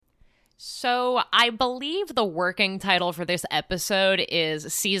So I believe the working title for this episode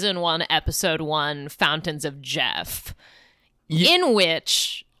is Season 1, Episode 1, Fountains of Jeff, in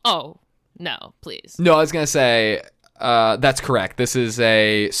which... Oh, no, please. No, I was going to say, that's correct. This is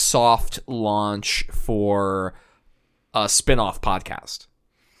a soft launch for a spin-off podcast.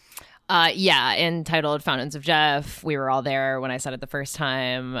 Yeah, entitled Fountains of Jeff. We were all there when I said it the first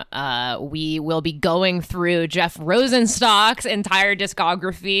time. We will be going through Jeff Rosenstock's entire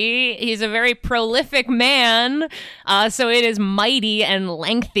discography. He's a very prolific man, so it is mighty and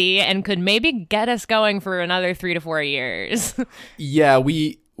lengthy and could maybe get us going for another 3 to 4 years. Yeah,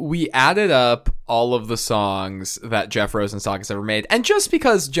 we added up all of the songs that Jeff Rosenstock has ever made. And just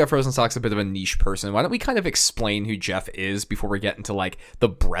because Jeff Rosenstock's a bit of a niche person, why don't we kind of explain who Jeff is before we get into like the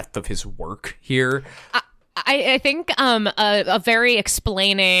breadth of his work here? I think a very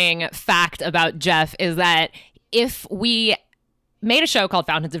explaining fact about Jeff is that if we made a show called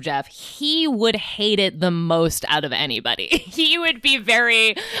Fountains of Jeff, he would hate it the most out of anybody. He would be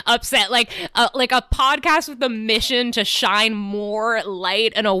very upset. Like a podcast with the mission to shine more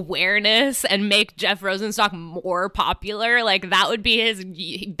light and awareness and make Jeff Rosenstock more popular. Like that would be his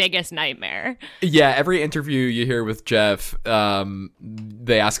biggest nightmare. Yeah, every interview you hear with Jeff,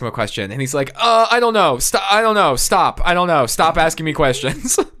 they ask him a question and he's like, I don't know. I don't know. Stop. I don't know. Stop asking me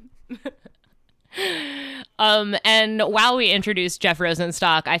questions. And while we introduce Jeff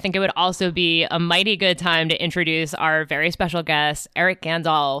Rosenstock, I think it would also be a mighty good time to introduce our very special guest, Eric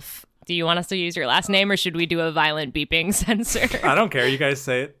Gandalf. Do you want us to use your last name, or should we do a violent beeping censor? I don't care. You guys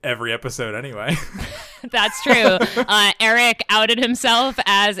say it every episode anyway. That's true. Eric outed himself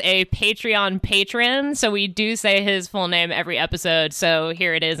as a Patreon patron, so we do say his full name every episode. So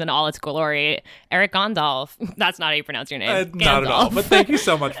here it is in all its glory. Eric Gandalf. That's not how you pronounce your name. Not at all. But thank you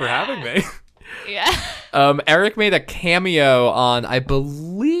so much for having me. Yeah. Eric made a cameo on, I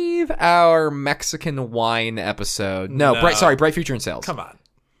believe, our Mexican wine episode. No. Bright Future in Sales. Come on.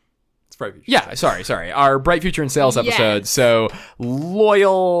 It's Bright Future. Yeah, sorry. Our Bright Future in Sales episode. Yes. So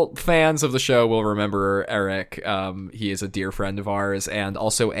loyal fans of the show will remember Eric. He is a dear friend of ours and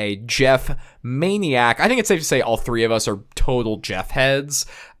also a Jeff maniac. I think it's safe to say all three of us are total Jeff heads.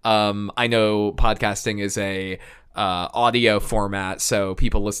 I know podcasting is a audio format, so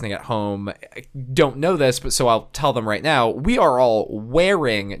people listening at home don't know this, but so I'll tell them right now, we are all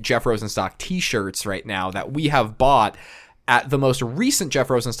wearing Jeff Rosenstock t-shirts right now that we have bought at the most recent Jeff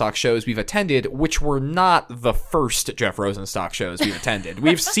Rosenstock shows we've attended, which were not the first Jeff Rosenstock shows we've attended.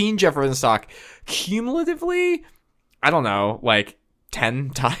 We've seen Jeff Rosenstock cumulatively, I don't know, like 10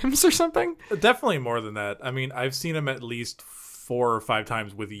 times or something? Definitely more than that. I mean, I've seen him at least 4 or 5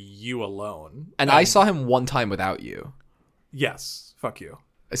 times with you alone. And I saw him one time without you. Yes. Fuck you.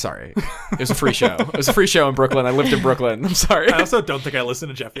 Sorry. It was a free show. It was a free show in Brooklyn. I lived in Brooklyn. I'm sorry. I also don't think I listened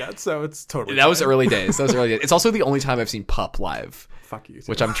to Jeff yet, so it's totally That fine. was early days. It's also the only time I've seen Pup live. Fuck you. Too.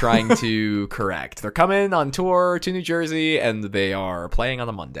 Which I'm trying to correct. They're coming on tour to New Jersey, and they are playing on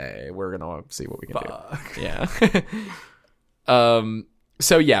a Monday. We're going to see what we can do. Yeah.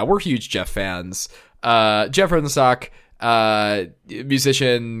 So, yeah, we're huge Jeff fans. Jeff Rosenstock,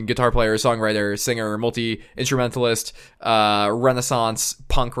 musician, guitar player, songwriter, singer, multi-instrumentalist, Renaissance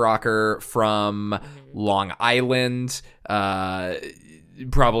punk rocker from Long Island,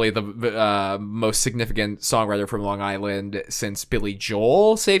 probably the most significant songwriter from Long Island since Billy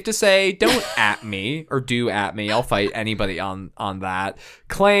Joel, safe to say. Don't at me, or do at me. I'll fight anybody on that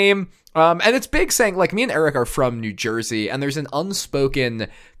claim. And it's big saying, like, me and Eric are from New Jersey, and there's an unspoken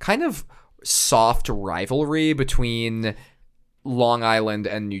kind of soft rivalry between Long Island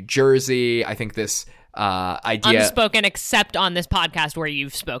and New Jersey. I think this idea... Unspoken except on this podcast where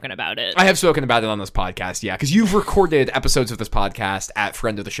you've spoken about it. I have spoken about it on this podcast, yeah, because you've recorded episodes of this podcast at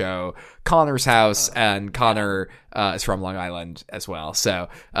friend of the show, Connor's house, and Connor is from Long Island as well. So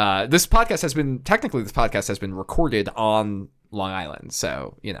this podcast has been recorded on Long Island,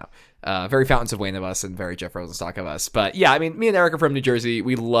 so, you know, very Fountains of Wayne of us and very Jeff Rosenstock of us. But yeah, I mean, me and Eric are from New Jersey.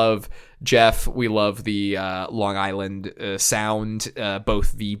 We love Jeff. We love the Long Island sound,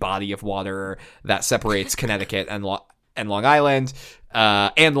 both the body of water that separates Connecticut and Long Island,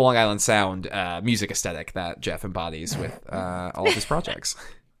 and the Long Island sound music aesthetic that Jeff embodies with all of his projects.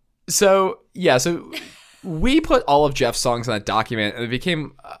 So we put all of Jeff's songs on a document, and it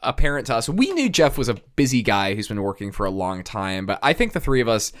became apparent to us. We knew Jeff was a busy guy who's been working for a long time, but I think the three of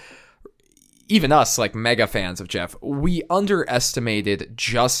us, even us, like mega fans of Jeff, we underestimated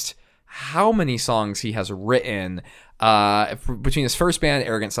just how many songs he has written between his first band,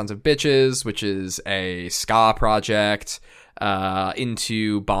 Arrogant Sons of Bitches, which is a ska project,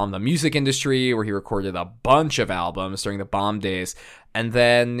 into Bomb the Music Industry, where he recorded a bunch of albums during the Bomb days. And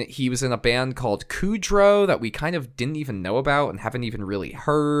then he was in a band called Kudrow that we kind of didn't even know about and haven't even really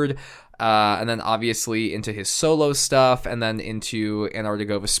heard. And then obviously into his solo stuff, and then into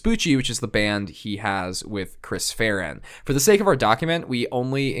Antarctigo Vespucci, which is the band he has with Chris Farren. For the sake of our document, we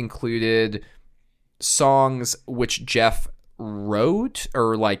only included songs which Jeff wrote,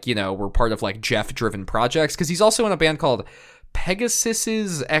 or like, you know, were part of like Jeff-driven projects, because he's also in a band called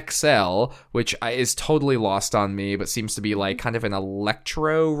Pegasus's XL, which is totally lost on me, but seems to be like kind of an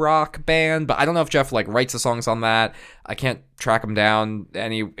electro rock band. But I don't know if Jeff like writes the songs on that. I can't track him down,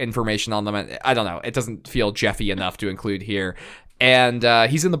 any information on them. I don't know. It doesn't feel Jeffy enough to include here. And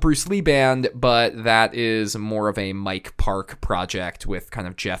he's in the Bruce Lee band, but that is more of a Mike Park project with kind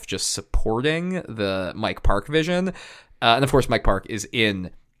of Jeff just supporting the Mike Park vision. And of course, Mike Park is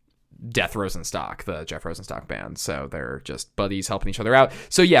in Death Rosenstock, the Jeff Rosenstock band. So they're just buddies helping each other out.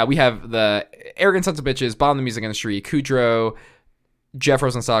 So yeah, we have the Arrogant Sons of Bitches, Bomb the Music Industry, Kudrow, Jeff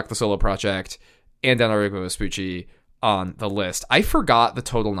Rosenstock, the solo project, and Antarctigo Vespucci on the list. I forgot the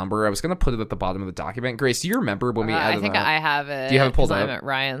total number. I was going to put it at the bottom of the document. Grace, do you remember when we added I think I have it. Do you have it pulled up? I'm at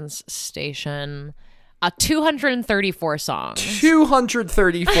Ryan's station. 234 songs.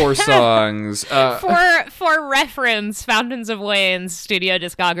 234 songs. For reference, Fountains of Wayne's studio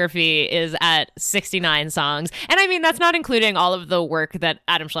discography is at 69 songs. And I mean, that's not including all of the work that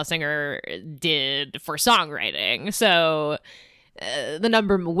Adam Schlesinger did for songwriting. So the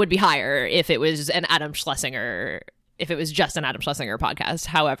number would be higher if it was an Adam Schlesinger, if it was just an Adam Schlesinger podcast.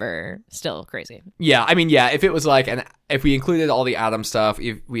 However, still crazy. Yeah, I mean, yeah, if it was like, if we included all the Adam stuff,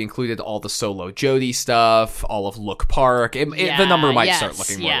 if we included all the solo Jody stuff, all of Look Park, the number might start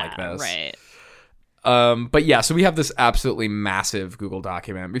looking more like this. Right. But yeah, so we have this absolutely massive Google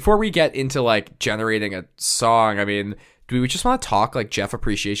document. Before we get into like generating a song, I mean, do we just want to talk like Jeff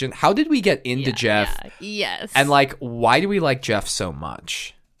appreciation? How did we get into Jeff? Yeah. Yes. And like, why do we like Jeff so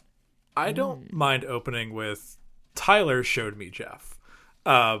much? I don't mind opening with Tyler showed me Jeff,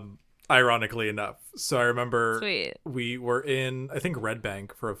 ironically enough. So I remember we were in, I think, Red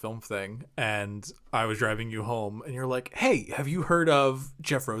Bank for a film thing, and I was driving you home, and you're like, hey, have you heard of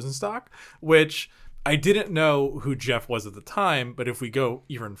Jeff Rosenstock? Which I didn't know who Jeff was at the time, but if we go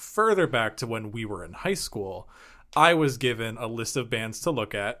even further back to when we were in high school, I was given a list of bands to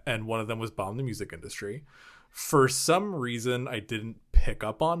look at, and one of them was Bomb the Music Industry. For some reason, I didn't pick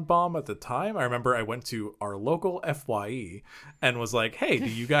up on Bomb at the time. I remember I went to our local FYE and was like, hey, do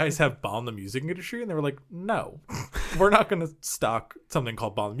you guys have Bomb the Music Industry? And they were like, no, we're not going to stock something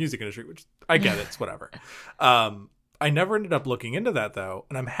called Bomb the Music Industry, which I get it. It's whatever. I never ended up looking into that, though.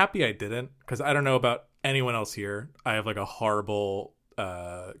 And I'm happy I didn't, because I don't know about anyone else here. I have like a horrible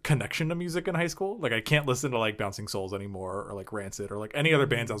connection to music in high school. Like, I can't listen to like Bouncing Souls anymore, or like Rancid, or like any other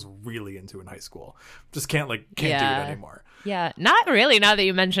bands I was really into in high school. Just can't do it anymore. Yeah, not really, now that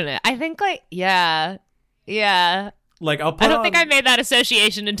you mention it. I think like yeah. Like, I don't think I made that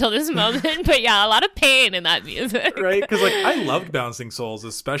association until this moment, but yeah, a lot of pain in that music. Right? Because like, I loved Bouncing Souls,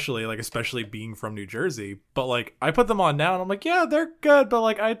 especially being from New Jersey. But like, I put them on now and I'm like, yeah, they're good, but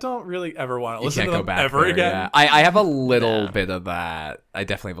like, I don't really ever want to listen to them ever again. Yeah. I have a little bit of that. I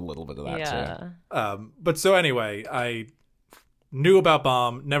definitely have a little bit of that too. But so anyway, I knew about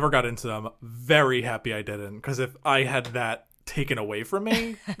Bomb, never got into them. Very happy I didn't, because if I had that taken away from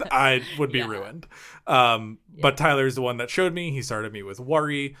me, I would be ruined. But Tyler's the one that showed me. He started me with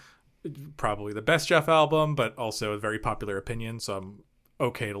Worry, probably the best Jeff album, but also a very popular opinion, so I'm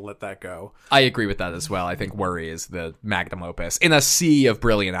okay to let that go. I agree with that as well. I think Worry is the magnum opus. In a sea of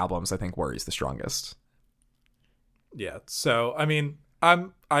brilliant albums, I think Worry is the strongest. Yeah, so I mean, I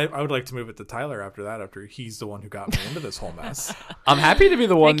would like to move it to Tyler after that, after he's the one who got me into this whole mess. I'm happy to be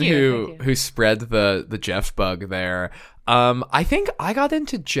the one who spread the Jeff bug there. I think I got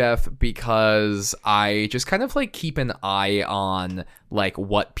into Jeff because I just kind of like keep an eye on like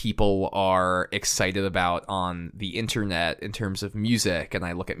what people are excited about on the internet in terms of music, and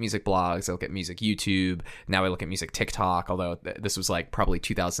I look at music blogs, I look at music YouTube, now I look at music TikTok, although this was like probably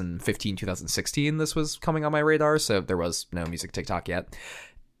 2015, 2016 this was coming on my radar, so there was no music TikTok yet.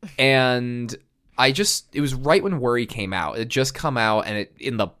 And it was right when Worry came out. It just come out, and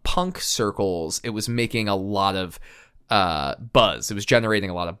in the punk circles, it was making a lot of buzz. It was generating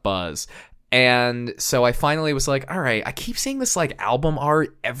a lot of buzz. And so I finally was like, all right, I keep seeing this like album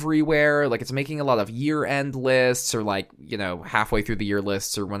art everywhere. Like, it's making a lot of year-end lists, or like, you know, halfway through the year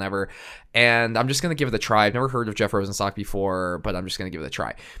lists or whatever. And I'm just going to give it a try. I've never heard of Jeff Rosenstock before, but I'm just going to give it a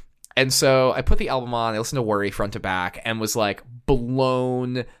try. And so I put the album on, I listened to Worry front to back, and was like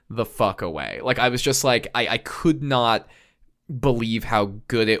blown the fuck away. Like, I was just like, I could not believe how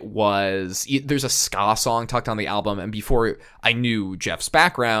good it was. There's a ska song tucked on the album, and before I knew Jeff's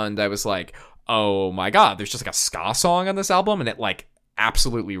background, I was like, oh my god, there's just like a ska song on this album, and it like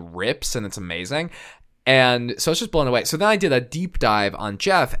absolutely rips, and it's amazing. And so I was just blown away. So then I did a deep dive on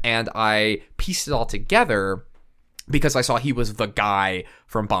Jeff, and I pieced it all together because I saw he was the guy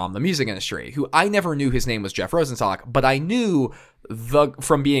from Bomb the Music Industry, who I never knew his name was Jeff Rosenstock, but I knew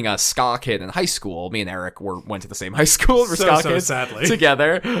from being a ska kid in high school. Me and Eric went to the same high school. We're ska kids sadly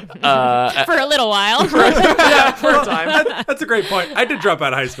together for a little while. for a time. That's a great point. I did drop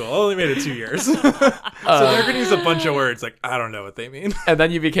out of high school. I only made it 2 years. So they're going to use a bunch of words like, I don't know what they mean. And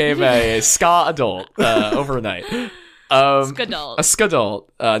then you became a ska adult overnight. Skadult. A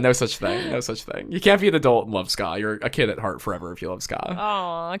skadult. No such thing. No such thing. You can't be an adult and love ska. You're a kid at heart forever if you love ska.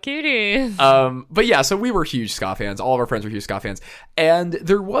 Aw, cuties. But yeah, so we were huge ska fans. All of our friends were huge ska fans. And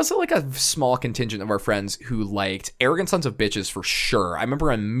there was like a small contingent of our friends who liked Arrogant Sons of Bitches for sure. I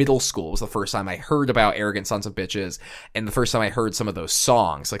remember in middle school was the first time I heard about Arrogant Sons of Bitches, and the first time I heard some of those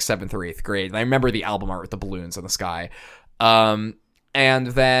songs, like 7th or 8th grade. And I remember the album art with the balloons in the sky. And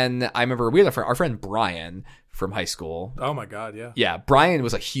then I remember we had our friend Brian from high school. Oh my god, yeah. Yeah, Brian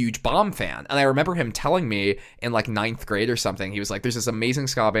was a huge Bomb fan. And I remember him telling me in like 9th grade or something, he was like, there's this amazing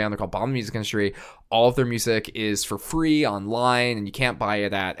ska band, they're called Bomb the Music Industry. All of their music is for free online, and you can't buy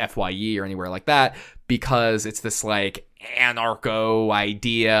it at FYE or anywhere like that, because it's this like anarcho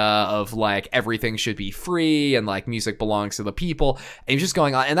idea of like everything should be free and like music belongs to the people. And he was just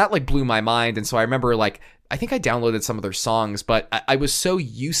going on, and that like blew my mind. And so I remember like, I think I downloaded some of their songs, but I was so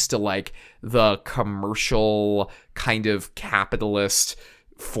used to like the commercial kind of capitalist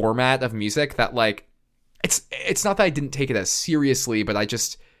format of music that like it's not that I didn't take it as seriously, but it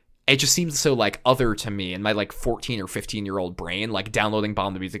just seemed so like other to me in my like 14 or 15-year-old brain, like downloading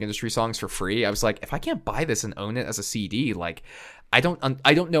Bomb the Music Industry songs for free. I was like, if I can't buy this and own it as a CD, like I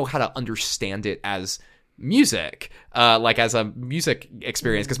don't know how to understand it as music, like as a music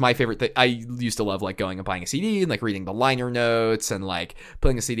experience, because my favorite thing, I used to love like going and buying a CD and like reading the liner notes and like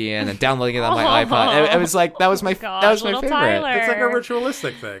putting a CD in and downloading it on my iPod. It was like that was my favorite. Tyler. It's like a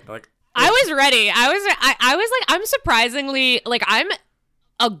ritualistic thing. Like I was ready. I was like, I'm surprisingly like I'm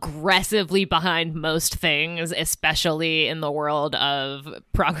aggressively behind most things, especially in the world of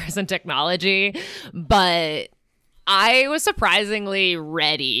progress and technology, but I was surprisingly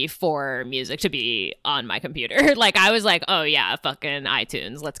ready for music to be on my computer. Like I was like, oh yeah, fucking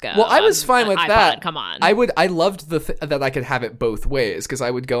iTunes, let's go. Well, I was fine with iPod, that. Come on. I loved that I could have it both ways, because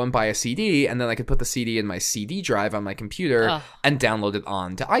I would go and buy a CD, and then I could put the CD in my CD drive on my computer and download it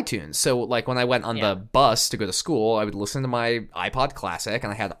onto iTunes. So like when I went on the bus to go to school, I would listen to my iPod Classic,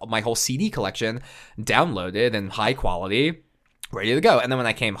 and I had my whole CD collection downloaded in high quality, ready to go. And then when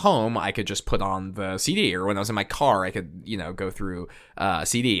I came home, I could just put on the CD, or when I was in my car, I could, go through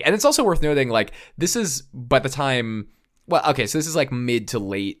CD. And it's also worth noting, like, this is by the time, well, okay, so this is like mid to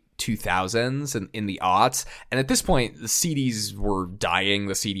late 2000s and in the aughts, and at this point the CDs were dying.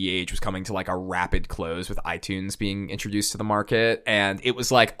 The CD age was coming to like a rapid close with iTunes being introduced to the market, and it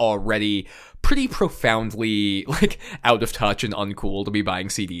was like already pretty profoundly like out of touch and uncool to be buying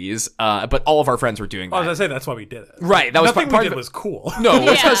CDs, but all of our friends were doing that. I was gonna say that's why we did it. Right, that was nothing part we of did was cool. No,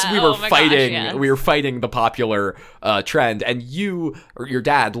 because we were fighting. Gosh, yes. We were fighting the popular trend, and you or your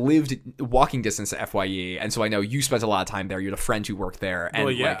dad lived walking distance to FYE, and so I know you spent a lot of time there. You had a friend who worked there,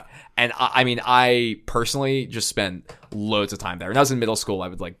 and I mean, I personally just spent loads of time there. When I was in middle school, I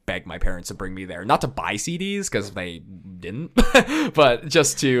would like beg my parents to bring me there, not to buy CDs because they didn't, but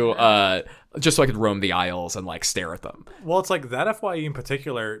just so I could roam the aisles and like stare at them. Well, it's like that FYE in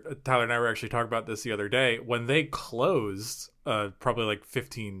particular. Tyler and I were actually talking about this the other day when they closed. Probably like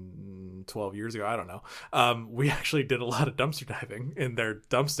 15, 12 years ago. I don't know. We actually did a lot of dumpster diving in their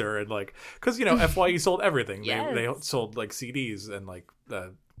dumpster, and like, because FYE sold everything. Yes. They sold like CDs and like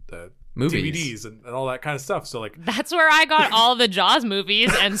the movies. DVDs and all that kind of stuff. So like that's where I got all the Jaws movies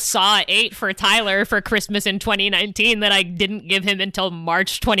and Saw 8 for Tyler for Christmas in 2019 that I didn't give him until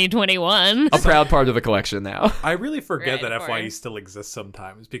March 2021. A proud part of the collection now. I really forget Right, that of FYE course. still exists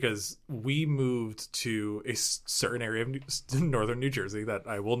sometimes, because we moved to a certain area of northern New Jersey that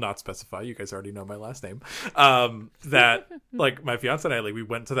I will not specify. You guys already know my last name. That like my fiance and I, like, we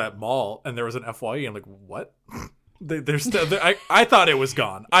went to that mall and there was an FYE. I'm like, what? They're still. I thought it was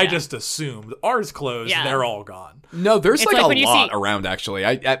gone. I just assumed ours closed. Yeah. They're all gone. No, there's It's like like a lot around actually.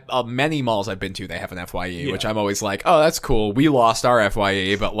 At many malls I've been to, they have an FYE, which I'm always like, oh, that's cool. We lost our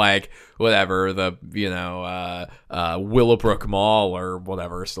FYE, but like whatever. The Willowbrook Mall or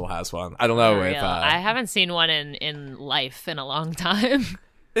whatever still has one. I don't know For if real. I haven't seen one in life in a long time.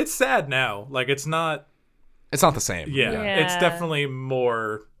 It's sad now. Like, it's not. It's not the same. Yeah. It's definitely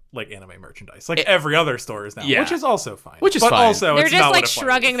more like anime merchandise, like every other store is now, which is also fine. But fine. Also, they're it's just not like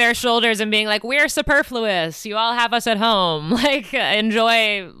shrugging their shoulders and being like, "We're superfluous. You all have us at home. Like,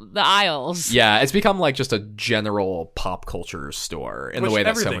 enjoy the aisles." Yeah, it's become like just a general pop culture store in the way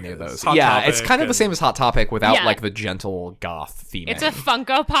that so many of those. Hot yeah, Topic it's kind of the same as Hot Topic without like the gentle goth theme. It's a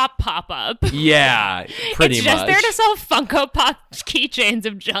Funko Pop pop-up. Yeah, pretty it's much. just there to sell Funko Pop keychains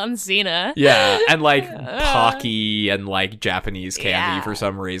of John Cena. Yeah, and like Pocky and like Japanese candy for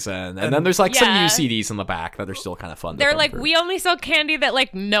some reason, and then there's like some new CDs in the back that are still kind of fun. They're like, we only sell candy that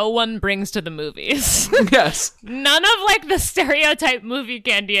like no one brings to the movies. Yes. None of like the stereotype movie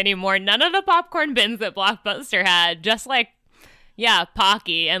candy anymore. None of the popcorn bins that Blockbuster had. Just like,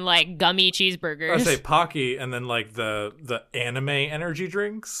 Pocky and like gummy cheeseburgers. I say Pocky, and then like the anime energy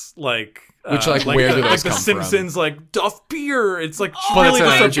drinks, like. Which where do those like come the Simpsons from? Like Duff beer. It's like really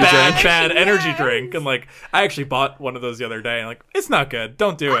just a bad drink. energy drink. And like I actually bought one of those the other day and like it's not good.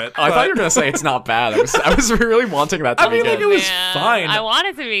 Don't do it. I thought you were gonna say it's not bad. I was really wanting that to be good. Like it was fine. I want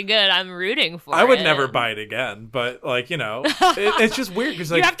it to be good. I'm rooting for it. I would never buy it again, but like, it's just weird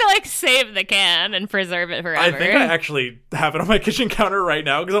because like you have to like save the can and preserve it forever. I think I actually have it on my kitchen counter right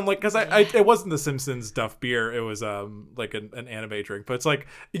now because I'm like, because I it wasn't the Simpsons Duff beer. It was like an anime drink, but it's like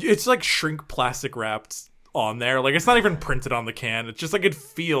shrink plastic wrapped on there. Like it's not even printed on the can. It's just like it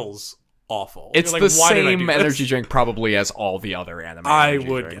feels awful. It's like, the same energy drink probably as all the other anime. I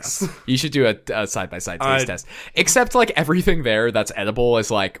would guess. You should do a side-by-side taste test. Except like everything there that's edible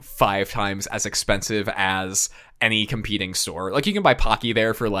is like 5 times as expensive as any competing store. Like you can buy Pocky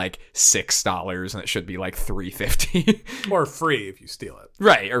there for like $6 and it should be like $3.50. Or free if you steal it.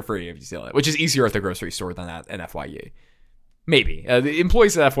 Right, or free if you steal it, which is easier at the grocery store than at an FYE. Maybe. The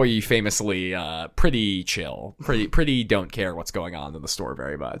employees at FYE famously pretty chill. Pretty don't care what's going on in the store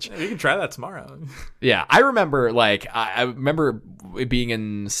very much. Yeah, we can try that tomorrow. Yeah, I remember I remember being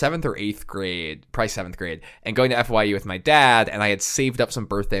in 7th or 8th grade, probably 7th grade, and going to FYE with my dad, and I had saved up some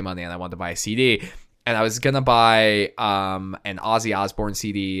birthday money and I wanted to buy a CD. And I was going to buy an Ozzy Osbourne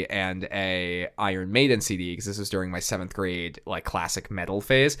CD and a Iron Maiden CD because this was during my 7th grade like classic metal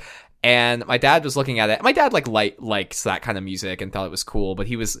phase. And my dad was looking at it. My dad likes that kind of music and thought it was cool, but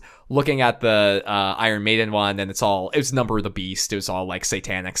he was looking at the Iron Maiden one, and it was Number of the Beast. It was all like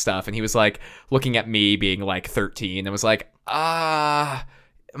satanic stuff, and he was like looking at me being like 13 and was like,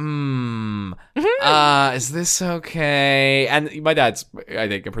 is this okay? And my dad's, I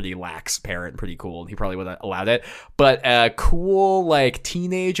think, a pretty lax parent, pretty cool, and he probably would have allowed it. But a cool like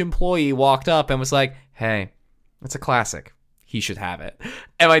teenage employee walked up and was like, "Hey, it's a classic. He should have it."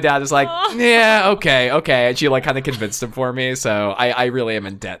 And my dad is like, "Yeah, okay." And she like kind of convinced him for me. So I really am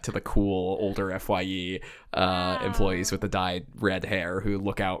in debt to the cool older FYE employees with the dyed red hair who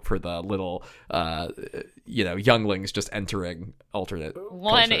look out for the little younglings just entering alternate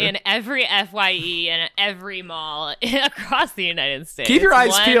one culture. In every FYE and every mall across the United States. Keep your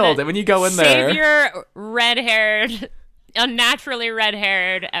eyes peeled, and when you go in there, save your red-haired, unnaturally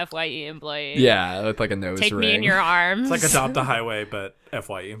red-haired FYE employee. Yeah, with like a nose Take ring. me in your arms. It's like Adopt a Highway, but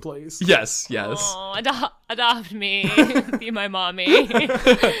FYE employees. Yes. Oh, adopt me. Be my mommy.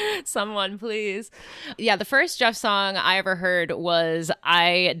 Someone, please. Yeah, the first Jeff song I ever heard was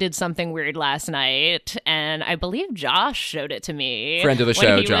I Did Something Weird Last Night, and I believe Josh showed it to me. Friend of the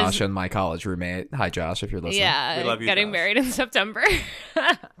show, Josh, and my college roommate. Hi, Josh, if you're listening. Yeah, we love you, getting Josh. married in September.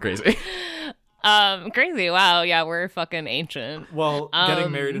 Crazy. Crazy. Wow. Yeah, we're fucking ancient. Well,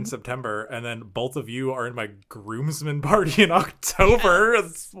 getting married in September, and then both of you are in my groomsmen party in October.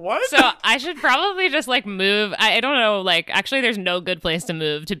 What? So I should probably just like move. I don't know. Like, actually, there's no good place to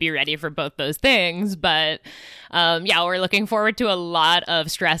move to be ready for both those things. But yeah, we're looking forward to a lot of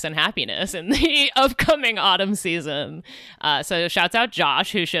stress and happiness in the upcoming autumn season. So shouts out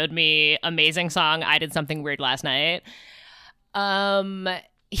Josh, who showed me amazing song I Did Something Weird Last Night.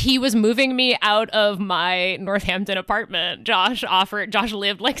 He was moving me out of my Northampton apartment. Josh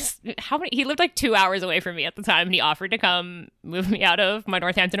lived like he lived like 2 hours away from me at the time, and he offered to come move me out of my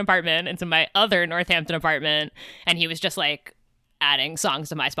Northampton apartment into my other Northampton apartment. And he was just like adding songs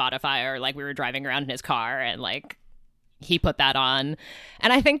to my Spotify, or like we were driving around in his car and like he put that on.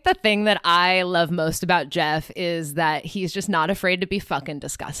 And I think the thing that I love most about Jeff is that he's just not afraid to be fucking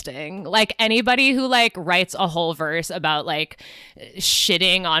disgusting. Like anybody who like writes a whole verse about like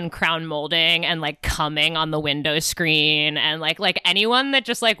shitting on crown molding and like coming on the window screen, and like anyone that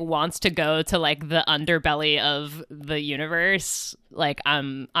just like wants to go to like the underbelly of the universe, like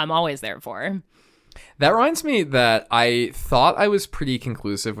I'm always there for. That reminds me that I thought I was pretty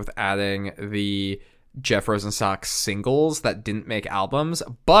conclusive with adding the Jeff Rosenstock singles that didn't make albums,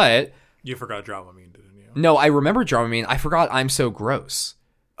 but You forgot Dramamine, didn't you? No, I remember Dramamine. I forgot I'm So Gross.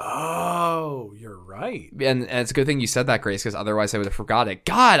 Oh, you're right. And it's a good thing you said that, Grace, because otherwise I would have forgot it.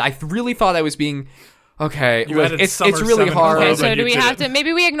 God, I really thought I was being... Okay, look, it's really hard. Okay, so do we have to...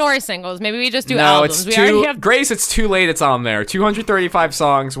 Maybe we ignore singles. Maybe we just do no, albums. It's too... Grace, it's too late. It's on there. 235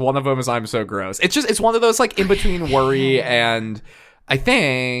 songs. One of them is I'm So Gross. It's one of those, like, in-between Worry and... I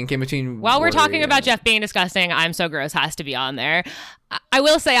think in between. While we're talking about Jeff being disgusting, I'm So Gross has to be on there. I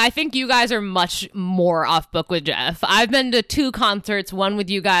will say, I think you guys are much more off book with Jeff. I've been to 2 concerts, one with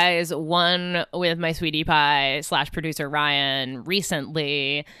you guys, one with my sweetie pie / producer Ryan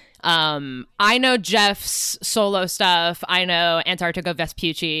recently. I know Jeff's solo stuff. I know Antarctica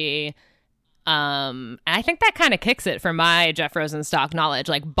Vespucci. And I think that kind of kicks it for my Jeff Rosenstock knowledge.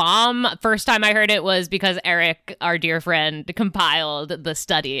 Like Bomb, first time I heard it was because Eric, our dear friend, compiled the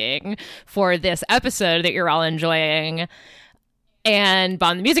studying for this episode that you're all enjoying. And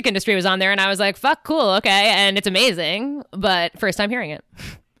Bomb the Music Industry was on there, and I was like, fuck, cool, okay, and it's amazing, but first time hearing it.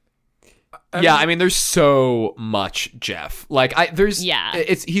 Yeah, I mean, there's so much Jeff. Like,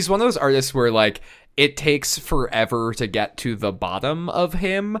 he's one of those artists where, like, it takes forever to get to the bottom of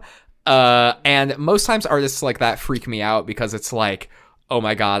him. And most times artists like that freak me out because it's like, oh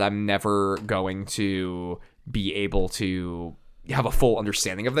my God, I'm never going to be able to have a full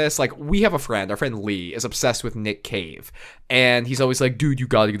understanding of this. Like, we have a friend, our friend Lee is obsessed with Nick Cave, and he's always like, dude, you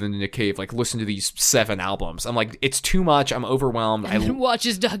gotta get into Nick Cave, like, listen to these 7 albums. I'm like, it's too much, I'm overwhelmed. I watch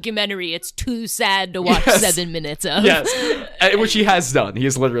his documentary, it's too sad to watch 7 minutes of. Yes, which he has done. He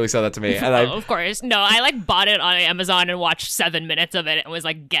has literally said that to me. And of course. No, I like bought it on Amazon and watched 7 minutes of it and was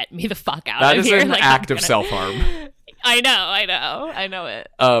like, get me the fuck out of here. That is an like, act of self-harm. I know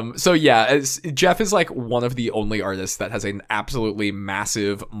it. So yeah, Jeff is like one of the only artists that has an absolutely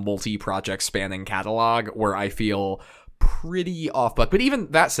massive multi-project spanning catalog where I feel pretty off book. But even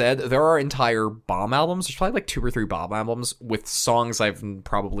that said, there are entire Bomb albums. There's probably like 2 or 3 Bomb albums with songs I've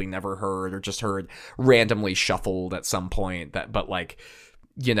probably never heard or just heard randomly shuffled at some point. But like,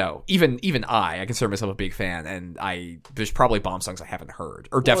 you know, even I consider myself a big fan, and there's probably Bomb songs I haven't heard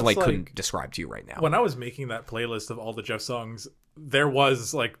or definitely couldn't describe to you right now. When I was making that playlist of all the Jeff songs, there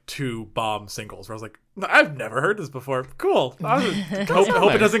was like 2 Bomb singles where I was like, I've never heard this before. Cool. I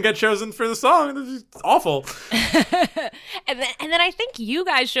hope it doesn't get chosen for the song. This is awful. and then I think you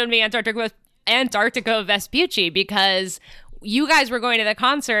guys showed me Antarctica Vespucci because you guys were going to the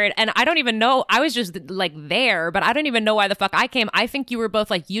concert, and I don't even know. I was just like there, but I don't even know why the fuck I came. I think you were both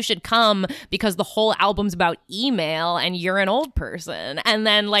like, you should come because the whole album's about email and you're an old person. And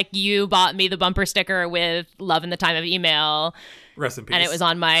then like you bought me the bumper sticker with Love in the Time of Email. Rest in peace. And it was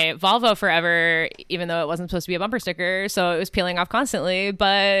on my Volvo forever, even though it wasn't supposed to be a bumper sticker. So it was peeling off constantly,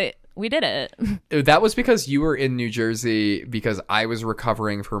 but we did it. That was because you were in New Jersey because I was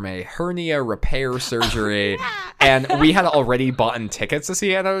recovering from a hernia repair surgery, and we had already bought tickets to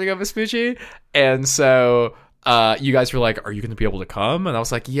see Antarctica Vespucci, and so you guys were like, are you going to be able to come? And I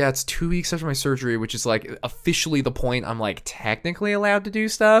was like, yeah, it's 2 weeks after my surgery, which is like officially the point I'm like technically allowed to do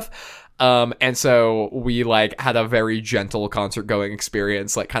stuff. And so we like had a very gentle concert going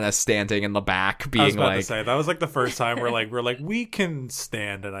experience, like kind of standing in the back, being I was about to say that was like the first time we're like we can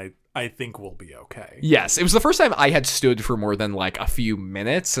stand, and I think we'll be okay. Yes, it was the first time I had stood for more than like a few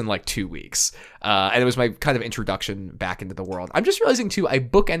minutes in like 2 weeks, and it was my kind of introduction back into the world. I'm just realizing too, I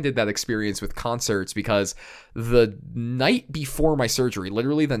bookended that experience with concerts because the night before my surgery,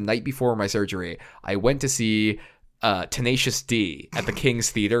 literally the night before my surgery, I went to see Tenacious D at the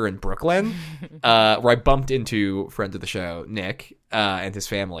King's Theater in Brooklyn, where I bumped into friend of the show, Nick, and his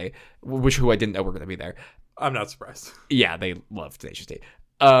family, who I didn't know were going to be there. I'm not surprised. Yeah, they love Tenacious D.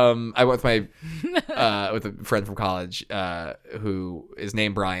 I went with my with a friend from college who is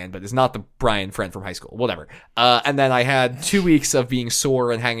named Brian, but is not the Brian friend from high school. Whatever. And then I had 2 weeks of being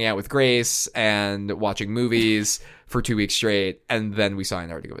sore and hanging out with Grace and watching movies for 2 weeks straight, and then we saw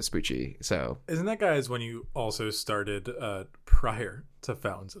Antarctica Vespucci. So isn't that, guys, when you also started prior to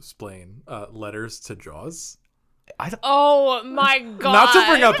Fountains of Spleen, Letters to Jaws? Oh my god! Not to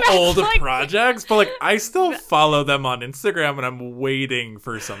bring up old projects, but like I still follow them on Instagram, and I'm waiting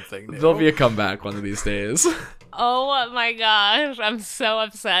for something new. There'll be a comeback one of these days. Oh my gosh, I'm so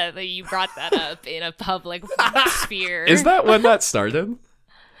upset that you brought that up in a public sphere. Is that when that started?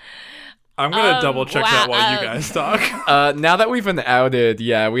 I'm gonna double check that while you guys talk. Now that we've been outed,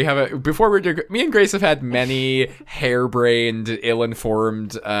 yeah, we have me and Grace have had many harebrained,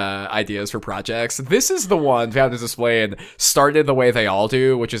 ill-informed ideas for projects. This is the one, Fountains of Spleen, started the way they all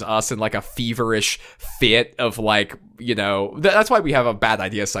do, which is us in like a feverish fit of like that's why we have a bad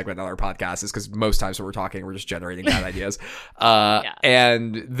idea segment on our podcast, is because most times when we're talking, we're just generating bad ideas.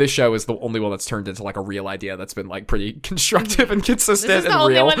 And this show is the only one that's turned into like a real idea that's been like pretty constructive and consistent. This is the and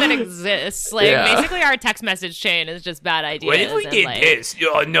only real. one that exists. Like basically our text message chain is just bad ideas. What if we did this?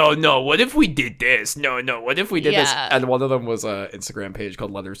 No. What if we did this? No. What if we did this? And one of them was an Instagram page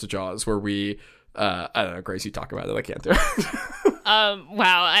called Letters to Jaws, where we I don't know, Grace, you talk about it. I can't do it.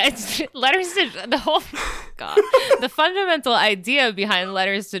 Wow. Letters to the whole God. The fundamental idea behind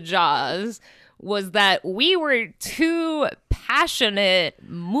Letters to Jaws was that we were two passionate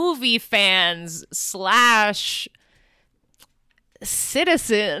movie fans /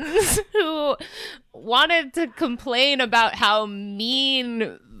 citizens who wanted to complain about how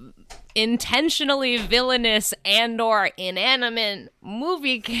mean, intentionally villainous and or inanimate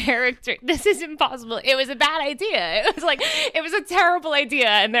movie character. This is impossible. It was a bad idea. It was a terrible idea,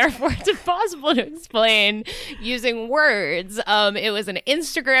 and therefore it's impossible to explain using words. It was an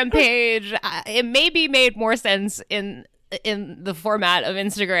Instagram page. It maybe made more sense in the format of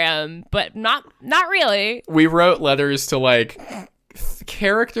Instagram, but not really. We wrote letters to like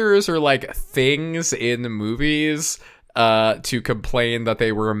characters or like things in movies to complain that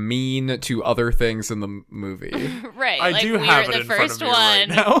they were mean to other things in the movie. Right. I do have it in front of me right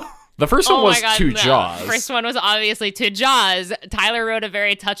now. The first one was to Jaws. The first one was obviously to Jaws. Tyler wrote a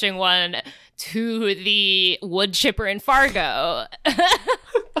very touching one to the wood chipper in Fargo.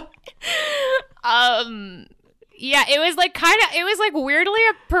 Yeah, it was like weirdly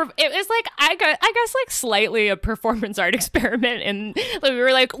it was like I guess like slightly a performance art experiment, and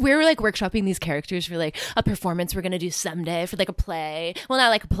like, we were workshopping these characters for like a performance we're gonna do someday, for like a play. Well, not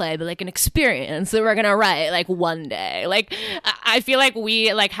like a play, but like an experience that we're gonna write like one day. Like I feel like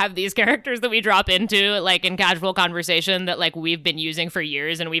we like have these characters that we drop into like in casual conversation that like we've been using for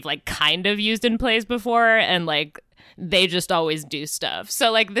years, and we've like kind of used in plays before, and like they just always do stuff. So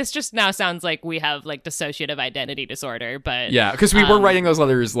like this just now sounds like we have like dissociative identity disorder, but yeah, because we were writing those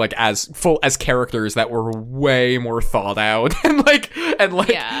letters like as characters that were way more thought out and and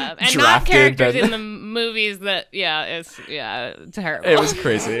not characters in the movies that it's terrible. It was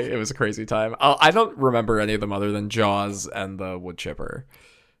crazy. It was a crazy time. I don't remember any of them other than Jaws and the wood chipper.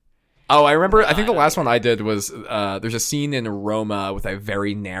 Oh, I remember. I think the last one I did was there's a scene in Roma with a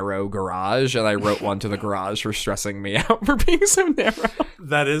very narrow garage, and I wrote one to the garage for stressing me out for being so narrow.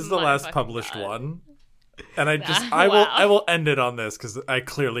 That is the last published one, and I will end it on this because I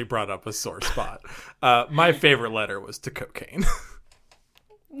clearly brought up a sore spot. My favorite letter was to cocaine.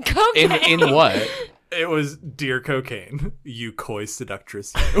 Cocaine. In what? It was, "Dear Cocaine, you coy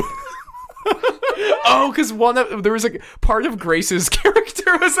seductress, you." Oh, because there was a part of Grace's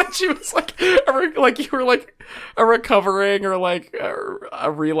character was that she was like you were like a recovering or like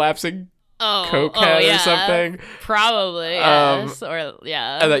a relapsing cokehead or something. Probably, yes.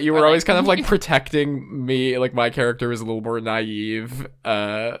 And that you were always kind of like protecting me, like my character was a little more naive.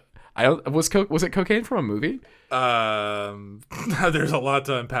 Was it cocaine from a movie? There's a lot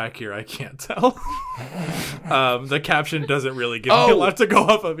to unpack here. I can't tell. The caption doesn't really give me a lot to go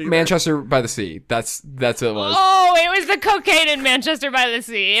off of either. Manchester by the Sea. That's what it was. Oh, it was the cocaine in Manchester by the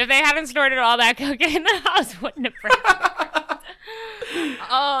Sea. If they hadn't snorted all that cocaine, the house wouldn't have burned.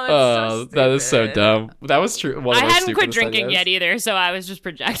 Oh, that's so stupid. That is so dumb. That was true. I hadn't quit drinking yet either, so I was just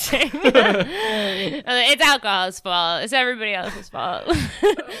projecting. It's alcohol's fault. It's everybody else's fault.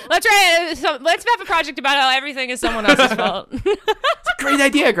 Let's have a project about how everything is someone else's fault. It's a great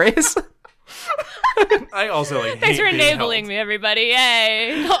idea, Grace. I also like. Thanks for enabling me, everybody!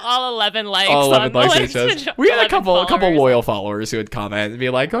 Yay! All 11 likes. All 11 likes. We had a couple loyal followers who would comment and be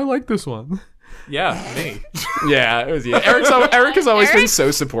like, "I like this one." Yeah, me. Yeah, it was you. Eric has always been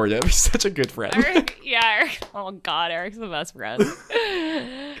so supportive. He's such a good friend. Eric. Oh God, Eric's the best friend.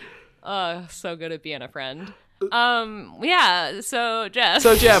 Oh, so good at being a friend. Yeah. So Jeff,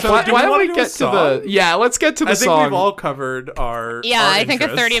 why don't we get to the? Yeah, let's get to the song. I think we've all covered our. Yeah, our I think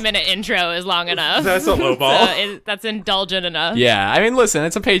interests. a 30-minute intro is long enough. That's a low ball. That's indulgent enough. Yeah, I mean, listen,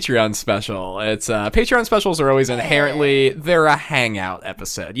 it's a Patreon special. It's Patreon specials are always inherently they're a hangout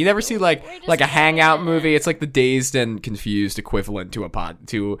episode. You never see like a hangout movie. It's like the Dazed and Confused equivalent to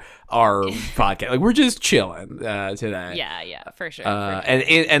our podcast. Like we're just chilling today. Yeah, for sure.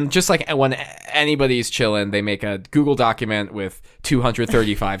 And just like when anybody's chilling, they make a Google document with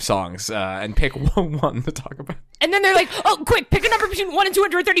 235 songs and pick one to talk about. And then they're like, "Oh, quick, pick a number between 1 and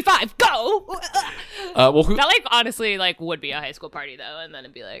 235. Go!" That like honestly like would be a high school party though, and then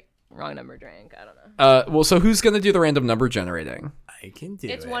it'd be like wrong number drink. I don't know. So who's gonna do the random number generating? I can do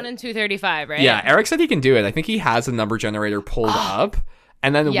it. It's 1 and 235, right? Yeah, Eric said he can do it. I think he has a number generator pulled up,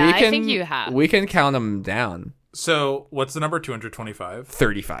 and then I think you have. we can count them down. So what's the number? 225?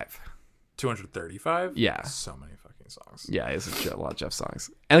 35. 235? Yeah. So many fucking songs. Yeah, it's a lot of Jeff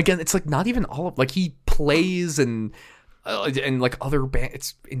songs. And again, it's like not even all of, like, he plays and like other band.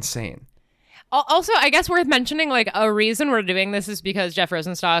 It's insane. Also, I guess worth mentioning, like, a reason we're doing this is because Jeff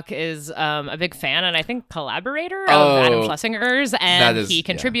Rosenstock is a big fan and I think collaborator of Adam Schlesinger's, and he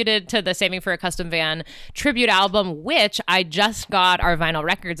contributed to the Saving for a Custom Van tribute album, which I just got our vinyl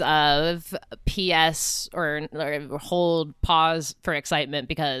records of. PS or hold pause for excitement,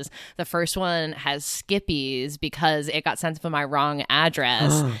 because the first one has Skippies because it got sent to my wrong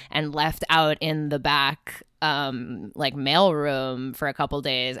address and left out in the back like mail room for a couple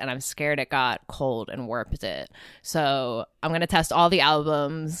days, and I'm scared it got cold and warped it. So I'm gonna test all the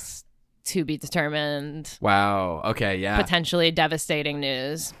albums, to be determined. Wow. Okay. Yeah. Potentially devastating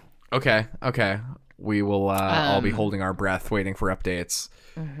news. Okay. We will all be holding our breath, waiting for updates.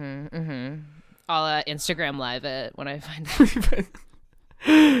 I'll Instagram live it when I find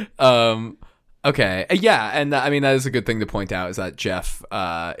out. Okay. Yeah, and I mean that is a good thing to point out, is that Jeff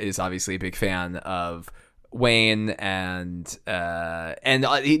is obviously a big fan of Wayne, and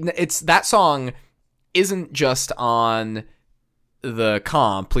it's that song isn't just on the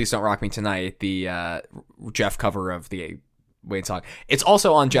comp Please Don't Rock Me Tonight, the Jeff cover of the Wayne song. It's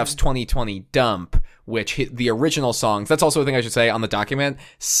also on Jeff's 2020 dump, which the original songs. That's also a thing I should say on the document.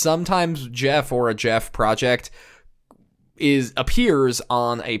 Sometimes Jeff or a Jeff project appears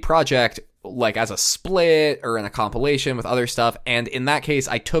on a project like as a split or in a compilation with other stuff, and in that case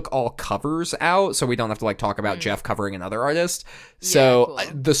I took all covers out so we don't have to like talk about Jeff covering another artist. So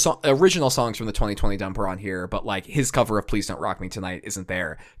cool. The original songs from the 2020 dump are on here, but like his cover of Please Don't Rock Me Tonight isn't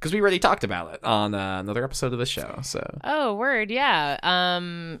there because we already talked about it on another episode of this show. So word.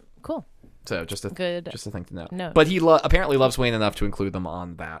 Yeah. Cool. So just a thing to know. No. But he apparently loves Wayne enough to include them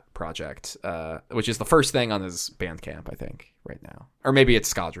on that project, which is the first thing on his Bandcamp, I think, right now. Or maybe it's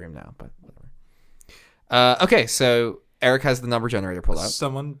Ska Dream now, but whatever. Okay, so Eric has the number generator pulled out.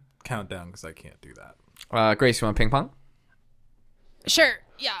 Someone count down, because I can't do that. Grace, you want ping pong? Sure,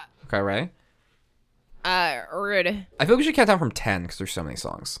 yeah. Okay, ready? Rude. I feel like we should count down from 10, because there's so many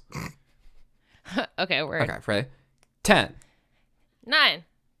songs. Okay, word. Okay, ready? 10. 9.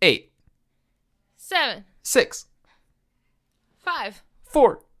 8. 7. 6. 5.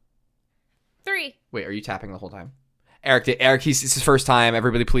 4. 3. Wait, are you tapping the whole time? Eric, it's his first time.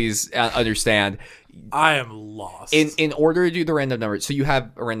 Everybody please understand. I am lost. In order to do the random number, so you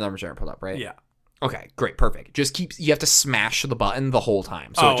have a random number generator pulled up, right? Yeah. Okay, great, perfect. You have to smash the button the whole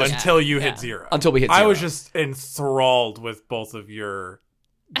time. So until you hit 0. Until we hit 0. I was just enthralled with both of your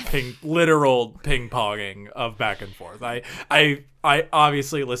literal ping-ponging of back and forth. I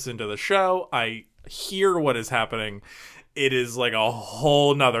obviously listen to the show. I hear what is happening. It is like a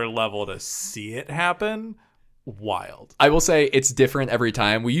whole nother level to see it happen. Wild. I will say it's different every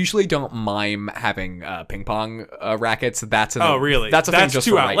time. We usually don't mime having ping pong rackets. Really? That's thing just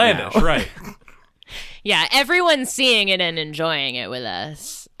too outlandish, right? Yeah, everyone's seeing it and enjoying it with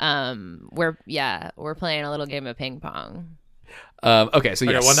us. We're playing a little game of ping pong. Okay, so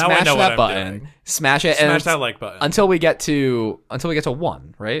smash that button, doing. Smash it, smash that like button until we get to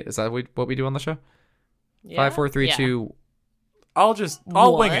 1. Right? Is that what we do on the show? Yeah. 5, 4, 3, 2. I'll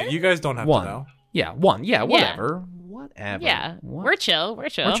wing it. You guys don't have 1. to know. Yeah, 1. Yeah, whatever. Whatever. Yeah, we're chill. We're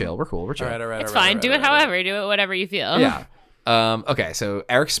chill. We're cool. We're chill. All right. It's fine. Do it however. Do it whatever you feel. Yeah. Okay, so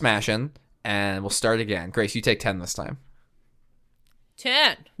Eric's smashing, and we'll start again. Grace, you take 10 this time.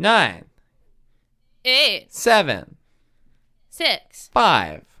 10. 9. 8. 7. 6.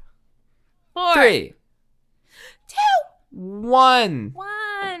 5. 4. 3. 2. 1.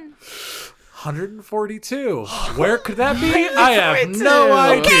 142. Where could that be? I have no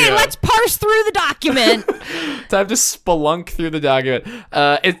idea. Okay, let's parse through the document. Time to spelunk through the document.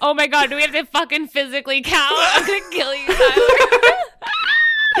 Oh my god, do we have to fucking physically count? I'm gonna kill you, Tyler.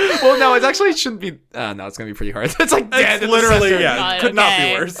 Well, no, it actually shouldn't be. No, it's gonna be pretty hard. It's like dead. It's literally, God, could not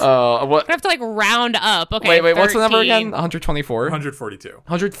be worse. What? I have to like round up. Okay. Wait. What's the number again? 124. 142.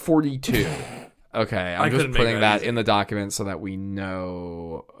 142. Okay, I'm just putting that easy in the document so that we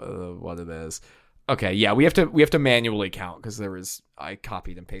know what it is. Okay, yeah, we have to manually count because I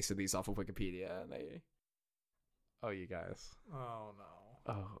copied and pasted these off of Wikipedia and they. Oh, you guys. Oh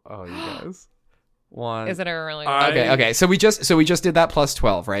no. Oh, you guys. 1. Is it a really? Okay. So we just did that plus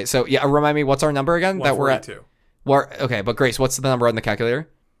 12, right? So yeah, remind me, what's our number again? 142. That we're at. Okay, but Grace, what's the number on the calculator?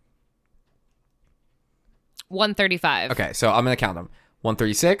 135. Okay, so I'm gonna count them.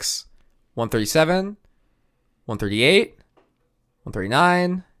 136. 137, 138,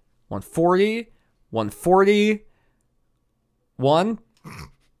 139, 140, 140, 1.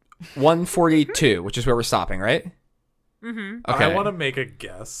 142, which is where we're stopping, right? Mm-hmm. Okay. I want to make a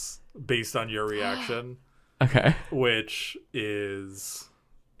guess based on your reaction. Okay. Which is,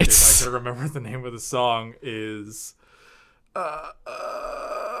 It's... if I can remember the name of the song, is oh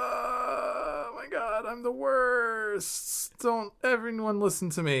my god, I'm the worst. Don't everyone listen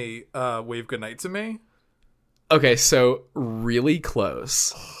to me. Wave Goodnight to Me. Okay, so really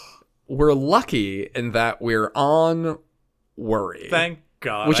close. We're lucky in that we're on Worry. Thank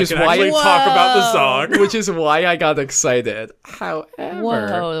God. Which I is can why actually talk about the song. Which is why I got excited. However,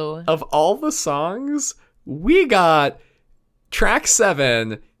 Whoa. of all the songs, we got track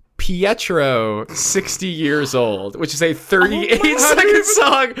 7, Pietro, 60 Years Old, which is a 38-second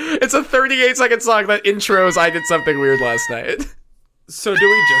song. It's a 38-second song that intros I Did Something Weird Last Night. So do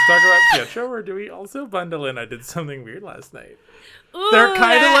we just talk about Pietro, or do we also bundle in I Did Something Weird Last Night? Ooh, They're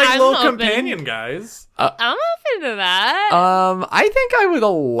kind of like I'm little open. companion guys. I'm open to that. I think I would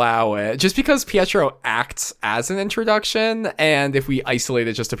allow it just because Pietro acts as an introduction, and if we isolate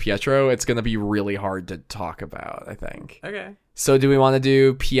it just to Pietro, it's going to be really hard to talk about, I think. Okay. So do we want to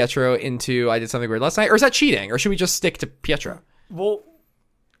do Pietro into I Did Something Weird Last Night, or is that cheating, or should we just stick to Pietro? Well,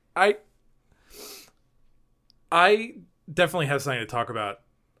 I definitely have something to talk about.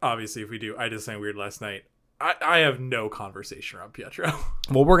 Obviously, if we do I Did Something Weird Last Night, I have no conversation around Pietro.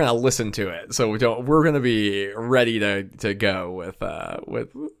 Well, we're gonna listen to it, so we're gonna be ready to go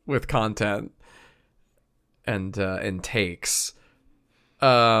with content and takes.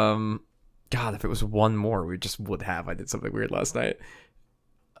 God, if it was one more, we just would have I Did Something Weird Last Night.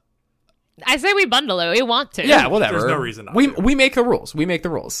 I say we bundle it. We want to. Yeah, whatever. There's no reason not we to. we make the rules. We make the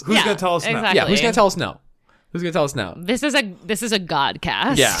rules. Who's gonna tell us no? exactly. Yeah, who's gonna tell us no? Who's gonna tell us no? This is a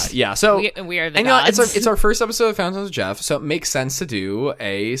godcast. Yeah. So we are the and gods. it's our first episode of Fountains of Jeff, so it makes sense to do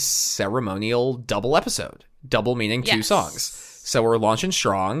a ceremonial double episode. Double meaning 2 Yes. songs. So we're launching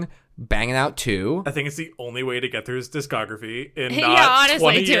strong, banging out 2. I think it's the only way to get through his discography in Yeah, not honestly,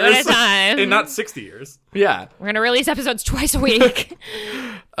 20 2 years. at a time. In not 60 years. Yeah. We're gonna release episodes twice a week.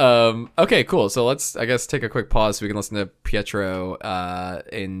 Okay, cool. So let's, I guess, take a quick pause so we can listen to Pietro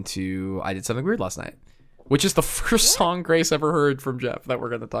into I Did Something Weird Last Night, which is the first song Grace ever heard from Jeff that we're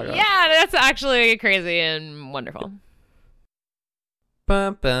going to talk about. Yeah, that's actually crazy and wonderful.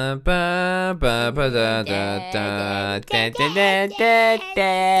 Ba, ba, ba, ba, ba, da, da, da, da, da, da,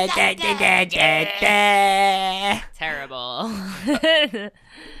 da, da, da, da. Terrible.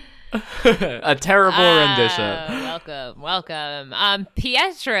 A terrible rendition. Welcome.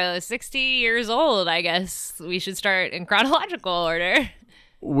 Pietro, 60 years old. I guess we should start in chronological order.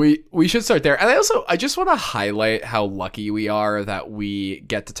 We should start there. And I just want to highlight how lucky we are that we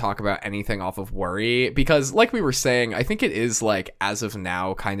get to talk about anything off of Worry, because like we were saying, I think it is like, as of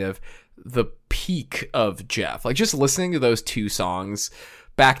now, kind of the peak of Jeff. Like just listening to those 2 songs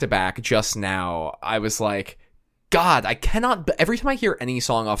back to back just now, I was like, God, I cannot, every time I hear any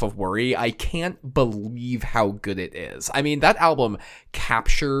song off of Worry, I can't believe how good it is. I mean, that album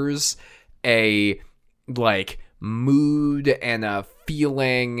captures a like mood and a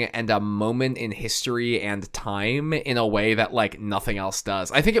feeling and a moment in history and time in a way that like nothing else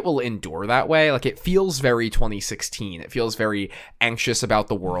does. I think it will endure that way. Like it feels very 2016. It feels very anxious about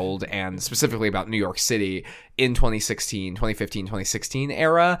the world and specifically about New York City in 2016, 2015, 2016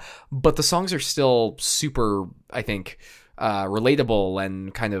 era. But the songs are still super, I think, relatable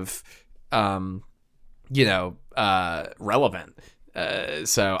and kind of, relevant.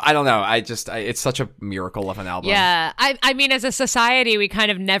 So I don't know. It's such a miracle of an album. Yeah. I mean, as a society, we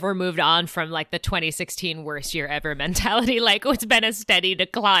kind of never moved on from like the 2016 worst year ever mentality. Like it's been a steady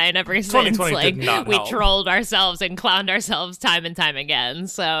decline ever since. Like we trolled ourselves and clowned ourselves time and time again.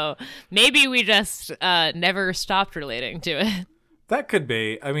 So maybe we just never stopped relating to it. That could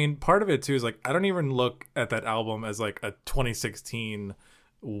be. I mean, part of it too is like I don't even look at that album as like a 2016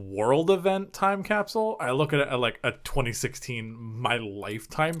 world event time capsule. I look at it like a 2016 my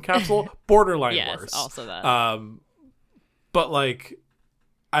lifetime capsule. Borderline yes, worse. Also that. But like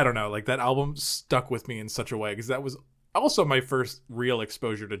I don't know, like that album stuck with me in such a way because that was also my first real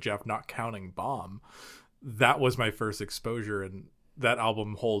exposure to Jeff, not counting Bomb. That was my first exposure, and that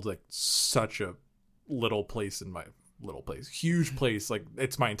album holds like such a huge place. Like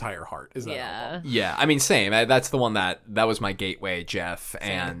it's my entire heart is that album. Yeah, I mean, same. That's the one that was my gateway, Jeff.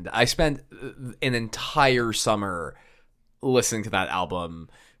 Same. And I spent an entire summer listening to that album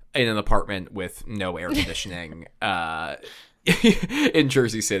in an apartment with no air conditioning in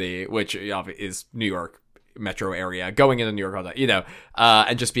Jersey City, which is New York metro area, going into New York all day,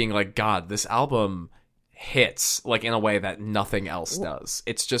 and just being like, God, this album hits like in a way that nothing else does.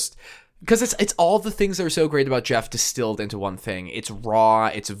 It's just because it's all the things that are so great about Jeff distilled into one thing. It's raw,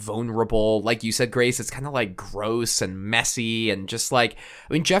 it's vulnerable. Like you said, Grace, it's kind of like gross and messy and just like,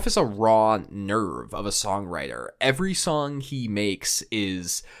 I mean, Jeff is a raw nerve of a songwriter. Every song he makes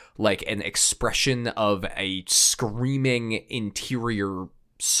is like an expression of a screaming interior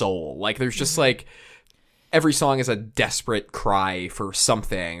soul. Like there's just like, every song is a desperate cry for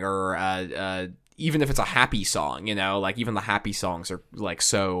something, or even if it's a happy song, you know, like even the happy songs are like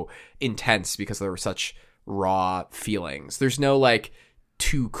so intense because there were such raw feelings. There's no like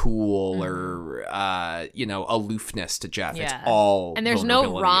too cool or aloofness to Jeff. Yeah. It's all, and there's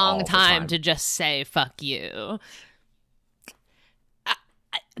no wrong time to just say fuck you.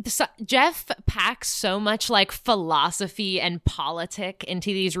 Jeff packs so much like philosophy and politic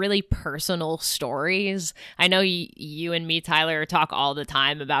into these really personal stories. I know you and me, Tyler, talk all the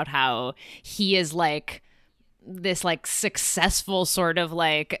time about how he is like this like successful sort of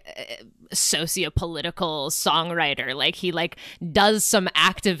like socio-political songwriter. Like he like does some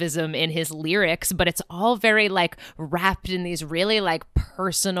activism in his lyrics, but it's all very like wrapped in these really like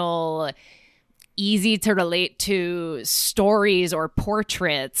personal, easy to relate to stories or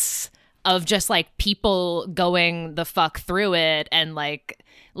portraits of just like people going the fuck through it. And like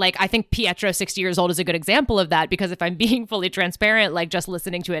I think Pietro 60 Years Old is a good example of that, because if I'm being fully transparent, like just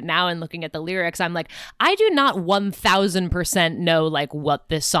listening to it now and looking at the lyrics, I'm like, I do not 1000% know like what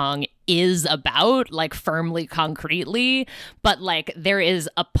this song is about, like firmly, concretely, but like there is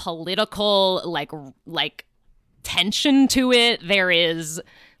a political like tension to it. There is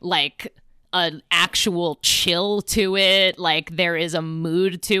like an actual chill to it. Like there is a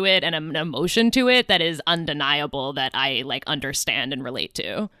mood to it and an emotion to it that is undeniable, that I like understand and relate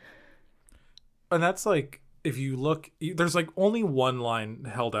to. And that's like, if you look, there's like only one line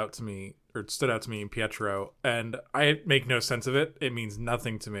held out to me or stood out to me in Pietro, and I make no sense of it. It means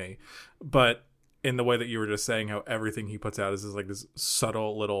nothing to me. But in the way that you were just saying, how everything he puts out is like this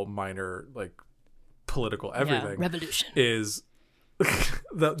subtle little minor like political everything. Yeah, revolution is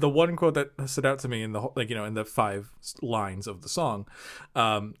the one quote that stood out to me in the whole, like, you know, in the 5 lines of the song,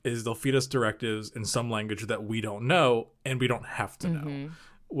 is they'll feed us directives in some language that we don't know and we don't have to know,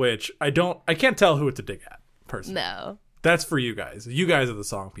 which I can't tell who to dig at personally. No, that's for you guys. You guys are the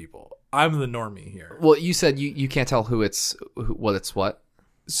song people. I'm the normie here. Well, you said you can't tell what.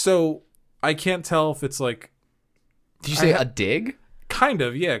 So I can't tell if it's like, did you say a dig? Kind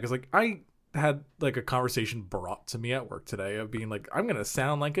of, yeah, because like I had like a conversation brought to me at work today of being like, I'm gonna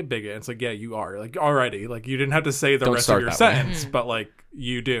sound like a bigot. And it's like, yeah, you are, like, already, like, you didn't have to say the rest of your sentence, but like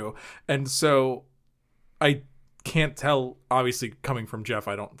you do. And so I can't tell, obviously coming from Jeff,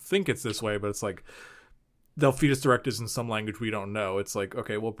 I don't think it's this way, but it's like, they'll feed us directives in some language we don't know. It's like,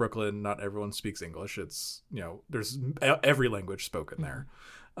 okay, well, Brooklyn, not everyone speaks English. It's, you know, there's every language spoken there.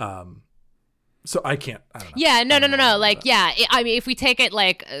 So I don't know. Yeah, no. Like, yeah, I mean, if we take it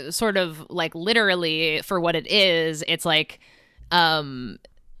like sort of like literally for what it is, it's like,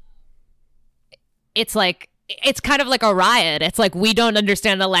 it's kind of like a riot. It's like, we don't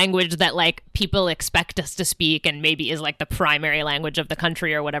understand the language that like people expect us to speak and maybe is like the primary language of the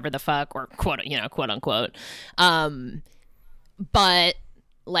country or whatever the fuck, or quote unquote. But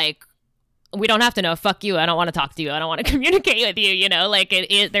like, we don't have to know. Fuck you. I don't want to talk to you. I don't want to communicate with you. You know, like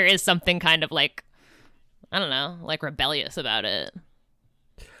there is something kind of like, I don't know, like rebellious about it.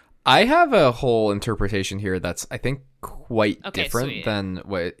 I have a whole interpretation here that's, I think, quite different than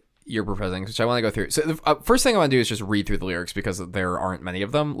what you're proposing, which I want to go through. So the first thing I want to do is just read through the lyrics, because there aren't many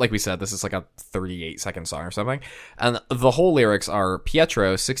of them. Like we said, this is like a 38-second song or something. And the whole lyrics are,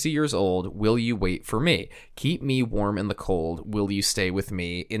 Pietro, 60 years old, will you wait for me? Keep me warm in the cold, will you stay with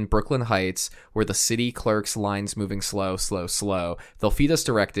me? In Brooklyn Heights, where the city clerks' lines moving slow, slow, slow. They'll feed us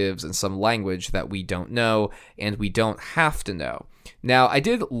directives in some language that we don't know, and we don't have to know. Now, I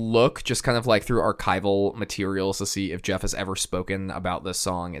did look just kind of like through archival materials to see if Jeff has ever spoken about this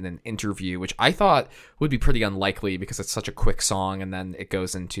song in an interview, which I thought would be pretty unlikely because it's such a quick song, and then it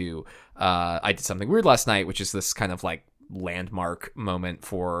goes into I Did Something Weird Last Night, which is this kind of like landmark moment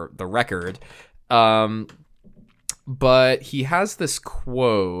for the record. But he has this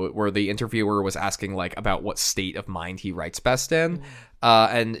quote where the interviewer was asking like about what state of mind he writes best in.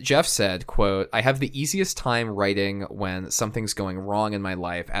 And Jeff said, quote, I have the easiest time writing when something's going wrong in my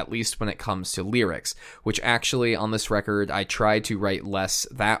life, at least when it comes to lyrics, which actually on this record, I tried to write less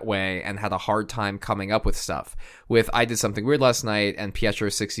that way and had a hard time coming up with stuff. With I Did Something Weird Last Night and Pietro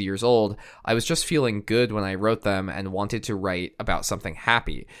 60 Years Old, I was just feeling good when I wrote them and wanted to write about something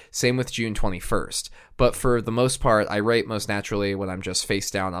happy. Same with June 21st. But for the most part, I write most naturally when I'm just face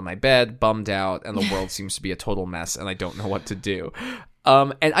down on my bed, bummed out, and the world seems to be a total mess and I don't know what to do.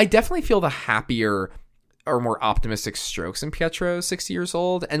 And I definitely feel the happier or more optimistic strokes in Pietro 60 Years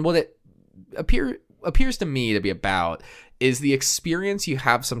Old. And what it appears to me to be about is the experience you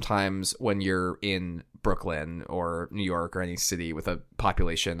have sometimes when you're in Brooklyn or New York or any city with a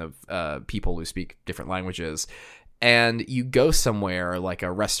population of people who speak different languages. And you go somewhere like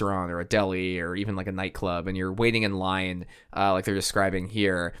a restaurant or a deli or even like a nightclub, and you're waiting in line, like they're describing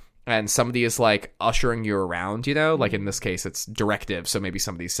here. And somebody is like ushering you around, you know, like in this case, it's directive. So maybe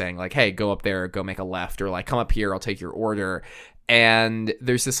somebody's saying like, hey, go up there, go make a left, or like come up here, I'll take your order. And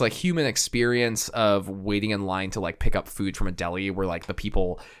there's this like human experience of waiting in line to like pick up food from a deli where like the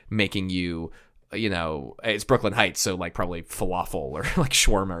people making you, you know, it's Brooklyn Heights, so like probably falafel or like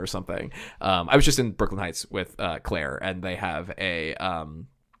shawarma or something. I was just in Brooklyn Heights with Claire, and they have a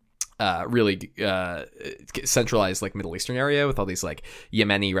really centralized like Middle Eastern area with all these like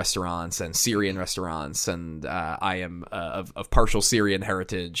Yemeni restaurants and Syrian restaurants, and I am of partial Syrian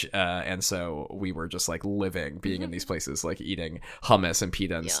heritage, and so we were just like being in these places, like eating hummus and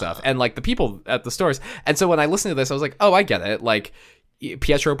pita and stuff, and like the people at the stores. And so when I listened to this, I was like, oh, I get it. Like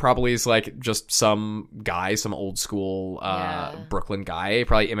Pietro probably is like just some guy, some old school Brooklyn guy,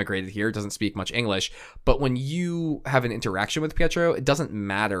 probably immigrated here, doesn't speak much English. But when you have an interaction with Pietro, it doesn't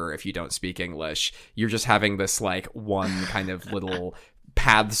matter if you don't speak English. You're just having this like one kind of little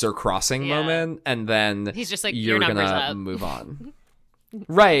paths are crossing moment, and then he's just like, you're gonna up. move on.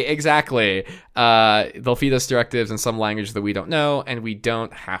 Right, exactly. They'll feed us directives in some language that we don't know, and we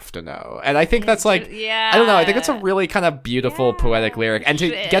don't have to know. And I think that's like, I don't know, I think that's a really kind of beautiful poetic lyric. And to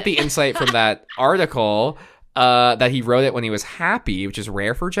get the insight from that article, that he wrote it when he was happy, which is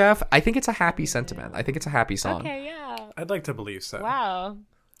rare for Jeff, I think it's a happy sentiment. I think it's a happy song. Okay, yeah. I'd like to believe so. Wow.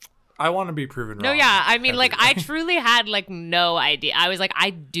 I want to be proven wrong. No, yeah. I mean, like, I truly had, like, no idea. I was like,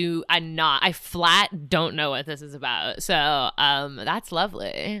 I flat don't know what this is about. So, that's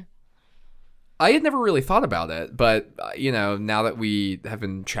lovely. I had never really thought about it, but, you know, now that we have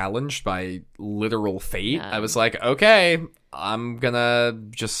been challenged by literal fate, I was like, okay, I'm gonna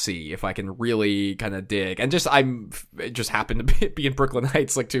just see if I can really kind of dig. And it just happened to be in Brooklyn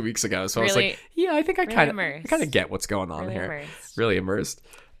Heights like 2 weeks ago. So really, I was like, yeah, I think I kind of get what's going on here. Really immersed.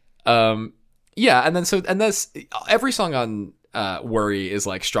 Yeah, and this every song on Worry is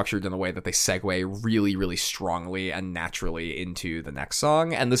like structured in a way that they segue really, really strongly and naturally into the next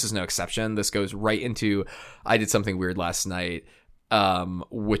song, and this is no exception. This goes right into I Did Something Weird Last Night,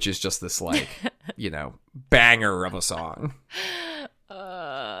 which is just this like you know, banger of a song.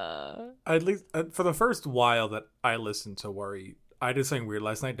 At least for the first while that I listened to Worry, I Did Something Weird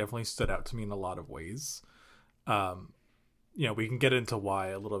Last Night definitely stood out to me in a lot of ways. You know, we can get into why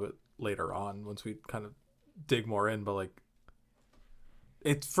a little bit later on once we kind of dig more in, but like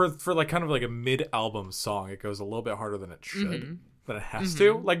it's for like kind of like a mid-album song, it goes a little bit harder than it should, than it has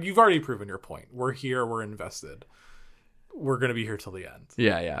to. Like, you've already proven your point. We're here, we're invested. We're going to be here till the end.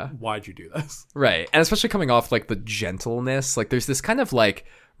 Yeah. Why'd you do this? Right. And especially coming off like the gentleness, like there's this kind of like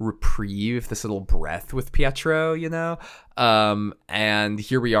reprieve, this little breath with Pietro, you know? And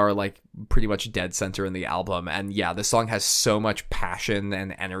here we are like pretty much dead center in the album. And yeah, the song has so much passion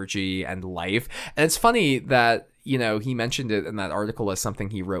and energy and life. And it's funny that, you know, he mentioned it in that article as something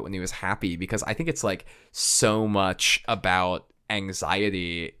he wrote when he was happy, because I think it's like so much about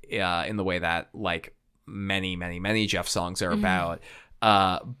anxiety in the way that like many Jeff songs are about.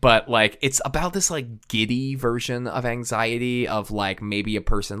 But like it's about this like giddy version of anxiety of like maybe a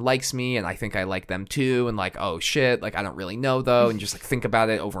person likes me and I think I like them too, and like, oh shit, like I don't really know though, and just like think about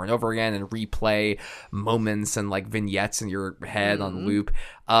it over and over again and replay moments and like vignettes in your head on loop.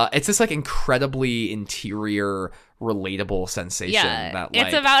 It's this like incredibly interior relatable sensation. Yeah, that like,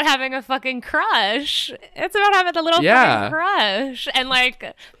 it's about having a fucking crush. It's about having a little fucking crush and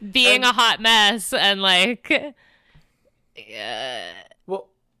like being a hot mess and like well,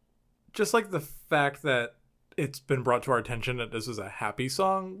 just like the fact that it's been brought to our attention that this is a happy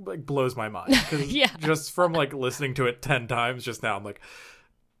song like blows my mind. Yeah. Just from like listening to it 10 times just now, I'm like,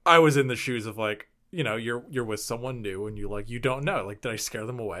 I was in the shoes of like, you know, you're with someone new and you don't know, like, did I scare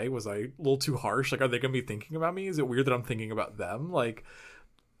them away? Was I a little too harsh? Like, are they gonna be thinking about me? Is it weird that I'm thinking about them? Like,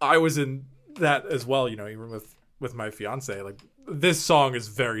 I was in that as well, you know, even with my fiance. Like, this song is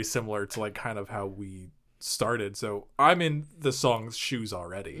very similar to like kind of how we started, so I'm in the song's shoes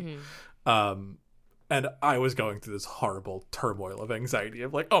already. And I was going through this horrible turmoil of anxiety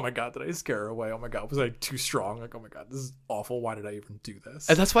of like, oh my god, did I scare her away? Oh my god, was I too strong? Like, oh my god, this is awful, why did I even do this?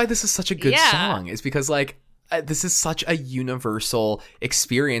 And that's why this is such a good song, is because like this is such a universal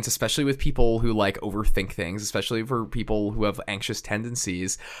experience, especially with people who like overthink things, especially for people who have anxious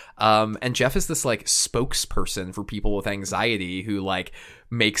tendencies. And Jeff is this like spokesperson for people with anxiety who like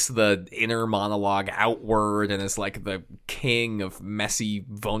makes the inner monologue outward and is like the king of messy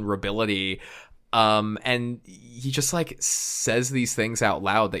vulnerability. And he just like says these things out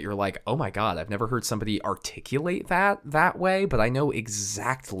loud that you're like, oh my God, I've never heard somebody articulate that way, but I know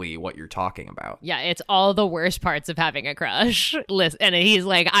exactly what you're talking about. Yeah, it's all the worst parts of having a crush. And he's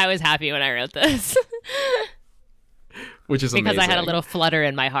like, I was happy when I wrote this. Which is because amazing. I had a little flutter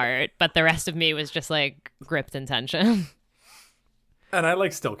in my heart, but the rest of me was just like gripped in tension. And I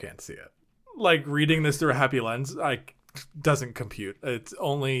like still can't see it. Like reading this through a happy lens, doesn't compute. It's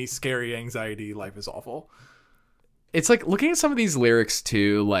only scary anxiety. Life is awful. It's like looking at some of these lyrics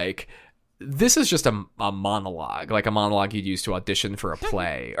too, like this is just a monologue, like a monologue you'd use to audition for a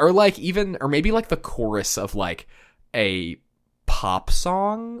play, or like even, or maybe like the chorus of like a pop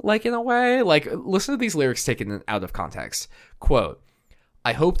song, like in a way. Like listen to these lyrics taken out of context. Quote,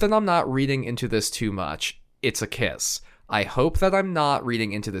 I hope that I'm not reading into this too much. It's a kiss. I hope that I'm not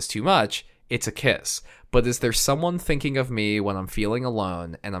reading into this too much. It's a kiss. But is there someone thinking of me when I'm feeling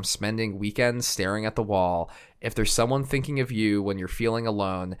alone and I'm spending weekends staring at the wall? If there's someone thinking of you when you're feeling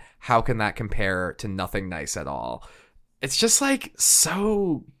alone, how can that compare to nothing nice at all? It's just like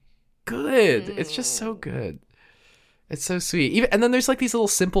so good. It's just so good. It's so sweet. And then there's like these little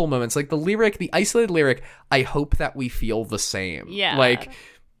simple moments, like the isolated lyric, I hope that we feel the same. Yeah. Like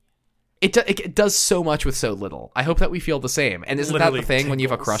it does so much with so little. I hope that we feel the same. And isn't that the thing when you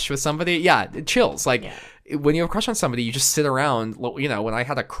have a crush with somebody? Yeah, it chills. Like when you have a crush on somebody, you just sit around. You know, when I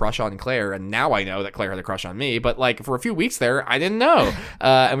had a crush on Claire, and now I know that Claire had a crush on me, but like for a few weeks there, I didn't know.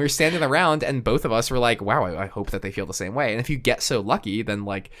 And we were standing around, and both of us were like, wow, I hope that they feel the same way. And if you get so lucky, then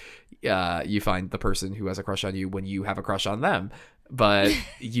like you find the person who has a crush on you when you have a crush on them. But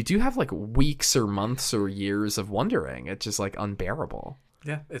you do have like weeks or months or years of wondering. It's just like unbearable.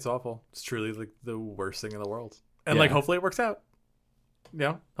 Yeah, it's awful. It's truly like the worst thing in the world. And like hopefully it works out.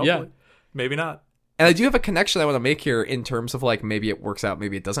 Yeah, hopefully. Yeah. Maybe not. And I do have a connection I want to make here in terms of like maybe it works out,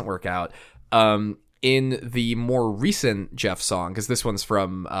 maybe it doesn't work out. In the more recent Jeff song, because this one's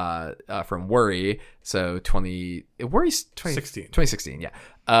from Worry, so Worry's 2016, yeah.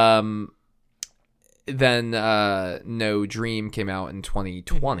 Then No Dream came out in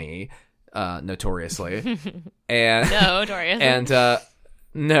 2020, notoriously, and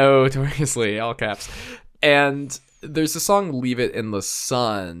notoriously, all caps. And there's a song Leave It in the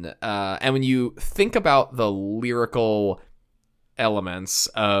Sun, and when you think about the lyrical elements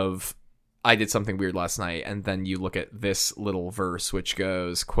of I did something weird last night, and then you look at this little verse which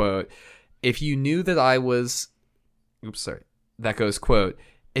goes, quote, if you knew that I was that goes, quote,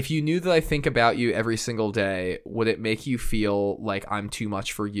 if you knew that I think about you every single day, would it make you feel like I'm too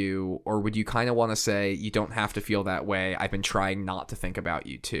much for you? Or would you kind of want to say, you don't have to feel that way. I've been trying not to think about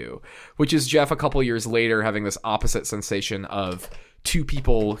you too. Which is Jeff a couple years later having this opposite sensation of two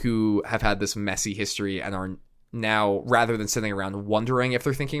people who have had this messy history and are now, rather than sitting around wondering if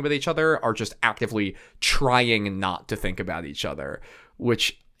they're thinking about each other, are just actively trying not to think about each other.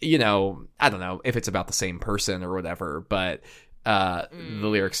 Which, you know, I don't know if it's about the same person or whatever, but the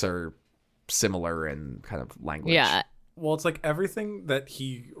lyrics are similar in kind of language. Yeah. Well, it's like everything that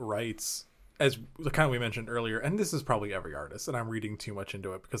he writes, as the kind we mentioned earlier, and this is probably every artist, and I'm reading too much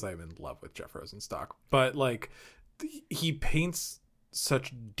into it because I'm in love with Jeff Rosenstock, but like he paints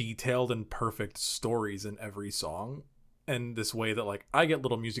such detailed and perfect stories in every song, in this way that like I get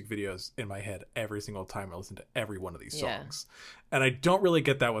little music videos in my head every single time I listen to every one of these songs. And I don't really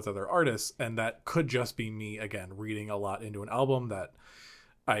get that with other artists, and that could just be me again reading a lot into an album that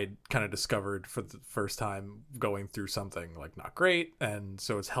I kind of discovered for the first time going through something like not great, and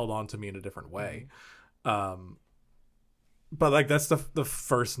so it's held on to me in a different way. But like that's the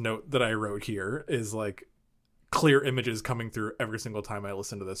first note that I wrote here is like clear images coming through every single time I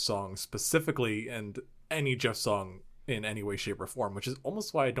listen to this song specifically, and any Jeff song in any way, shape, or form, which is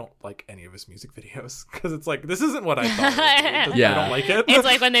almost why I don't like any of his music videos, because it's like, this isn't what I thought. I don't like it. It's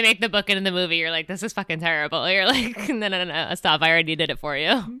like when they make the book into the movie, you're like, this is fucking terrible. You're like, no, stop. I already did it for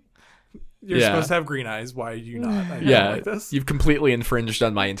you. You're supposed to have green eyes. Why are you not? I don't like this. You've completely infringed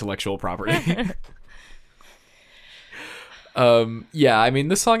on my intellectual property. I mean,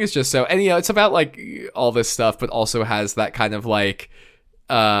 this song is just so, and you know, it's about like all this stuff, but also has that kind of like,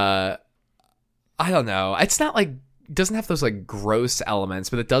 I don't know. It's not like, doesn't have those like gross elements,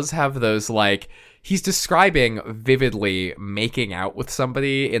 but it does have those like, he's describing vividly making out with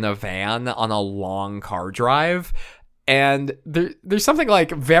somebody in a van on a long car drive. and there's something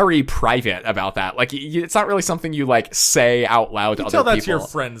like very private about that. Like it's not really something you like say out loud to other people. That's your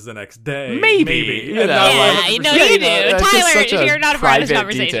friends the next day. Maybe. You know, yeah, like, you know, you do. Tyler, you're not a part of this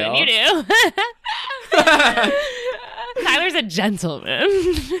conversation. Detail. You do. Tyler's a gentleman.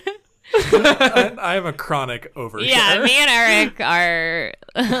 I am a chronic overshare. Yeah, me and Eric are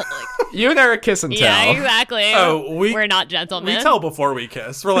you and Eric kiss and tell. Yeah, exactly. Oh, we're not gentlemen. We tell before we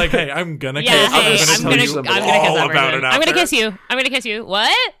kiss. We're like, hey, I'm gonna kiss. I'm gonna kiss all about it. I'm gonna kiss you. I'm gonna kiss you.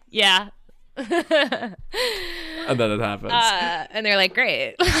 What? Yeah. And then it happens. And they're like,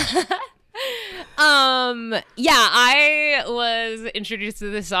 great. Yeah, I was introduced to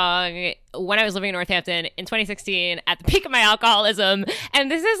this song when I was living in Northampton in 2016 at the peak of my alcoholism,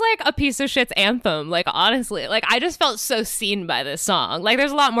 and this is like a piece of shit's anthem. Like, honestly, like I just felt so seen by this song. Like,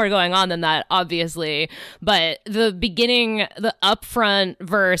 there's a lot more going on than that, obviously, but the beginning, the upfront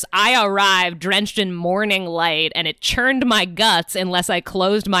verse, I arrived drenched in morning light, and it churned my guts unless I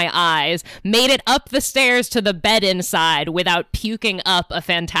closed my eyes, made it up the stairs to the bed inside without puking up a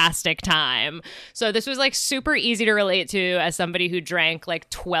fantastic time. So this was like super easy to relate to as somebody who drank like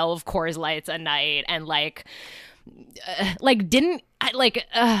 12 Coors Lights a night and didn't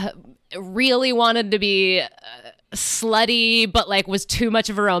really wanted to be slutty, but like was too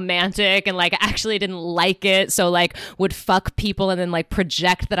much of a romantic and like actually didn't like it, so like would fuck people and then like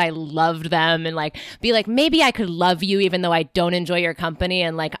project that I loved them and like be like, maybe I could love you even though I don't enjoy your company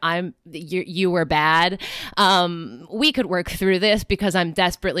and like you were bad. We could work through this because I'm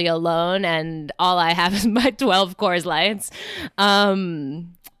desperately alone and all I have is my 12 Coors Lights.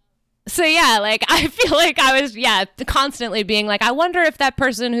 So yeah, like I feel like I was constantly being like, I wonder if that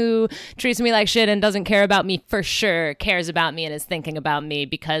person who treats me like shit and doesn't care about me for sure cares about me and is thinking about me,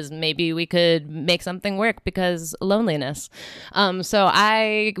 because maybe we could make something work because loneliness. So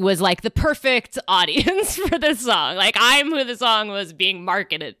I was like the perfect audience for this song. Like I'm who the song was being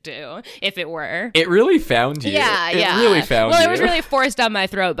marketed to, if it were. It really found you. Yeah. It really found you. Well, it was really forced down my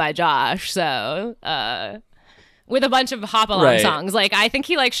throat by Josh, so with a bunch of hop-along songs. Like, I think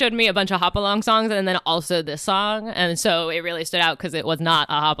he, like, showed me a bunch of hop-along songs and then also this song. And so it really stood out because it was not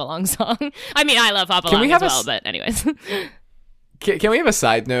a hop-along song. I mean, I love hop-along as well, but anyways. Can we have a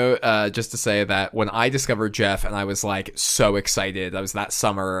side note just to say that when I discovered Jeff and I was like so excited, that was that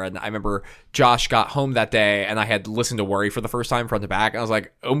summer, and I remember Josh got home that day and I had listened to Worry for the first time front to back, and I was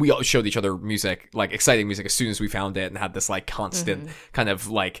like, and we all showed each other music, like exciting music, as soon as we found it, and had this like constant kind of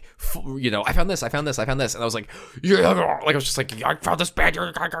like, I found this, and I was like, yeah, like I was just like, I found this band,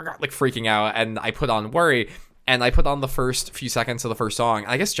 like freaking out, and I put on Worry. And I put on the first few seconds of the first song.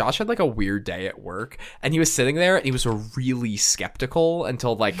 And I guess Josh had like a weird day at work. And he was sitting there and he was really skeptical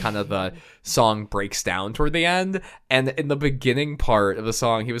until like kind of the song breaks down toward the end. And in the beginning part of the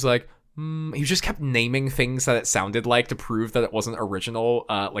song, he was like, he just kept naming things that it sounded like to prove that it wasn't original,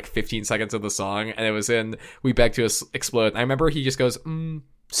 like 15 seconds of the song. And it was in We Beg to Explode. And I remember he just goes,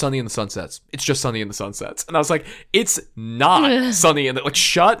 Sunny in the Sunsets. It's just Sunny in the Sunsets. And I was like, it's not Sunny in the, like,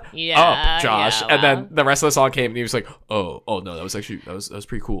 shut up, Josh. And then the rest of the song came and he was like, oh no, that was actually, that was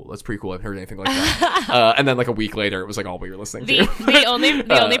pretty cool. That's pretty cool. I haven't heard anything like that. And then like a week later, it was like all we were listening to. The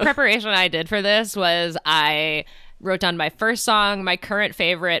only preparation I did for this was I wrote down my first song, my current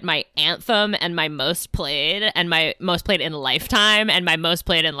favorite, my anthem, and my most played, and my most played in lifetime. And my most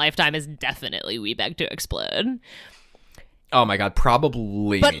played in lifetime is definitely We Beg to Explode. Oh my god,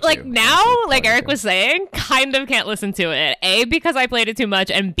 probably. But like now, like Eric was saying, kind of can't listen to it. A, because I played it too much,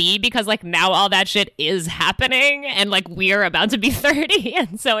 and B, because like now all that shit is happening, and like we're about to be 30,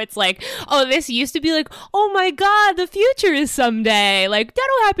 and so it's like, oh, this used to be like, oh my god, the future is someday. Like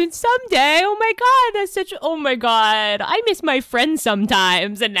that'll happen someday. Oh my god, that's such. Oh my god, I miss my friends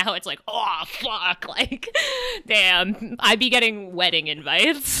sometimes, and now it's like, oh fuck, like, damn, I be getting wedding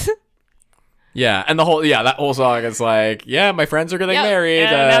invites. Yeah, and that whole song is like, yeah, my friends are getting married,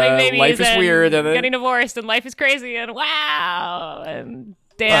 life is weird, and getting divorced, and life is crazy, and wow, and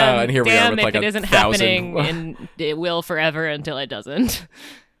damn, and here we are with if like it isn't 1,000. happening, and it will forever until it doesn't.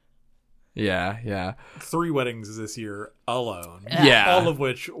 Yeah. 3 weddings this year alone. Yeah. All of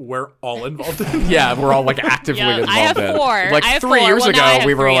which we're all involved in. Yeah, we're all like actively involved in. I have 4. Like 3 years ago,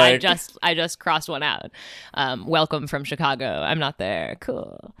 we were 3. like... I just crossed one out. Welcome from Chicago. I'm not there.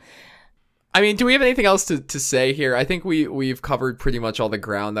 Cool. I mean, do we have anything else to say here? I think we've covered pretty much all the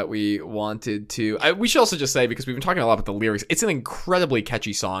ground that we wanted to. We should also just say, because we've been talking a lot about the lyrics, it's an incredibly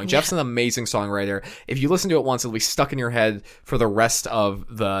catchy song. Jeff's an amazing songwriter. If you listen to it once, it'll be stuck in your head for the rest of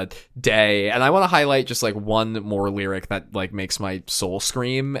the day. And I want to highlight just like one more lyric that like makes my soul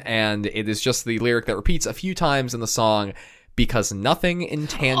scream, and it is just the lyric that repeats a few times in the song. because nothing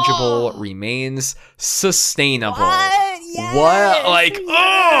intangible remains sustainable. Yes! What? Like,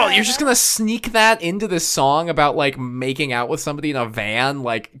 you're just gonna sneak that into this song about like making out with somebody in a van?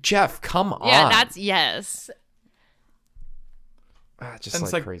 Like, Jeff, come on. Yeah, that's yes. Just and like,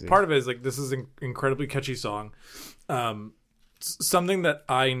 it's like crazy. Part of it is like this is an incredibly catchy song. Something that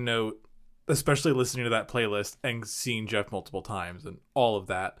I note, especially listening to that playlist and seeing Jeff multiple times and all of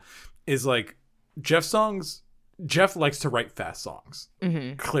that, is like Jeff likes to write fast songs.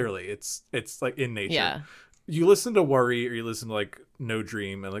 Mm-hmm. Clearly, it's like in nature. Yeah. You listen to Worry or you listen to like No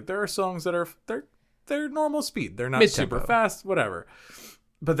Dream, and like there are songs that are they're normal speed. They're not Mid-tempo. super fast, whatever.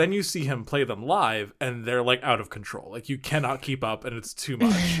 But then you see him play them live, and they're like out of control. Like you cannot keep up, and it's too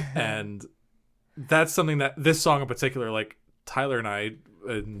much. And that's something that this song in particular, like Tyler and I,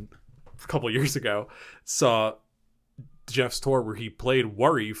 a couple years ago, saw Jeff's tour where he played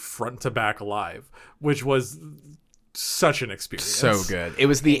Worry front to back live, which was such an experience. So good. It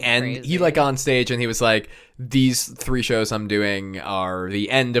was the end. Crazy. He like on stage and he was like, these 3 shows I'm doing are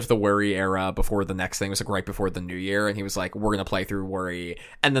the end of the Worry era before the next thing. It was like right before the new year. And he was like, we're going to play through Worry.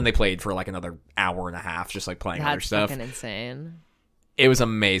 And then they played for like another hour and a half, just like playing other That's stuff. fucking insane. It was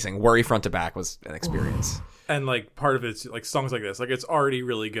amazing. Worry front to back was an experience. And like part of it's like songs like this, like it's already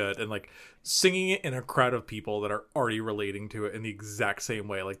really good, and like singing it in a crowd of people that are already relating to it in the exact same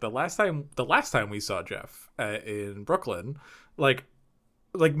way. Like the last time we saw Jeff in Brooklyn, like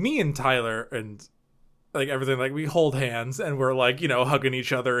me and Tyler and like everything, like we hold hands and we're like, you know, hugging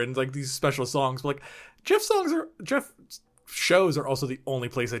each other and like these special songs. But like Jeff shows are also the only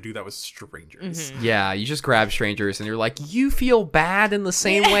place I do that with strangers. Mm-hmm. Yeah, you just grab strangers and you're like, you feel bad in the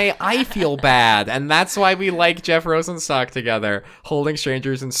same way I feel bad. And that's why we like Jeff Rosenstock together, holding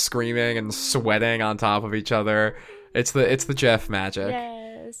strangers and screaming and sweating on top of each other. It's the Jeff magic.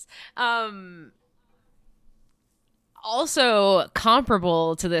 Yes. Also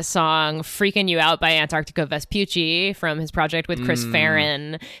comparable to this song, Freaking You Out by Antarctica Vespucci from his project with Chris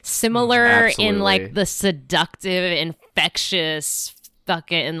Farron. Similar in like Absolutely. the seductive, infectious,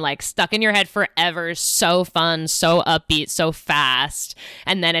 fucking like stuck in your head forever, so fun, so upbeat, so fast.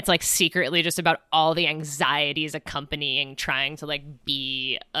 And then it's like secretly just about all the anxieties accompanying trying to like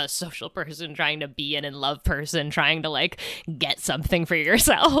be a social person, trying to be an in love person, trying to like get something for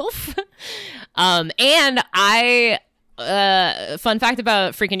yourself. And I fun fact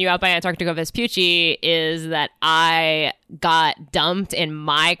about Freaking You Out by Antarctica Vespucci is that I got dumped in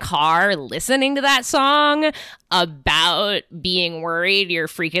my car listening to that song about being worried you're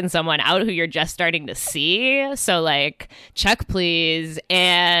freaking someone out who you're just starting to see. So like, check please.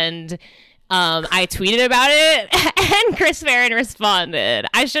 And I tweeted about it and Chris Farron responded.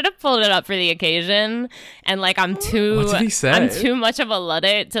 I should have pulled it up for the occasion, and like I'm too much of a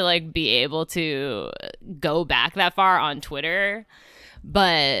Luddite to like be able to go back that far on Twitter.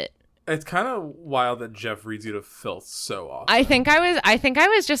 But It's kind of wild that Jeff reads you to filth so often. I think I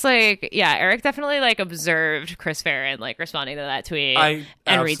was just like, yeah, Eric definitely like observed Chris Farron like responding to that tweet and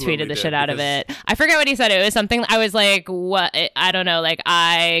retweeted the shit out of it. I forget what he said. It was something I was like, what? I don't know. Like,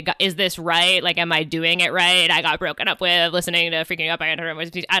 is this right? Like, am I doing it right? I got broken up with listening to Freaking Out by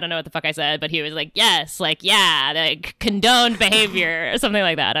Antarctica. I don't know what the fuck I said, but he was like, yes, like, yeah, like condoned behavior or something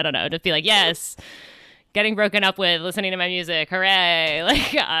like that. I don't know. Just be like, yes. Getting broken up with, listening to my music, hooray!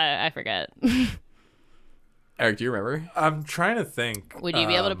 Like, I forget. Eric, do you remember? I'm trying to think. Would you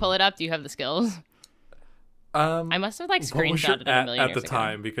be able to pull it up? Do you have the skills? I must have like screenshotted it a million years at the ago.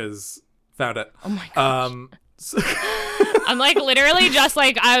 time because found it. Oh my gosh. I'm like literally just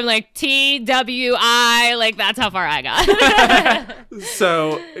like I'm like TWI, like that's how far I got.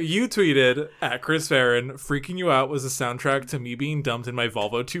 So you tweeted at Chris Farron, "Freaking You Out was the soundtrack to me being dumped in my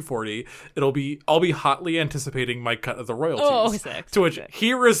Volvo 240. I'll be hotly anticipating my cut of the royalties." Oh, sick. To which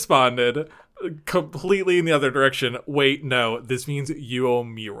he responded completely in the other direction. "Wait, no, this means you owe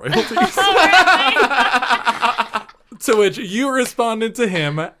me royalties." To which you responded to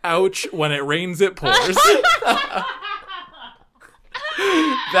him, "Ouch, when it rains, it pours."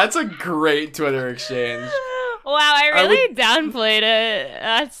 That's a great Twitter exchange. Wow, I really downplayed it.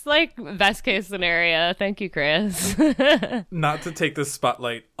 That's like best case scenario. Thank you, Chris. Not to take the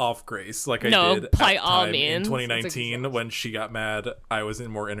spotlight off Grace, like I did at by the all time means. in 2019 when she got mad I was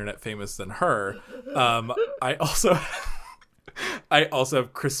more internet famous than her. I also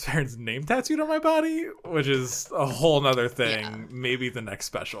have Chris Farron's name tattooed on my body, which is a whole nother thing. Yeah. Maybe the next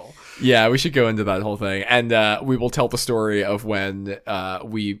special. Yeah, we should go into that whole thing. And we will tell the story of when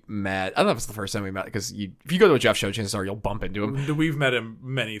we met. I don't know if it's the first time we met, because if you go to a Jeff show, chances are you'll bump into him. We've met him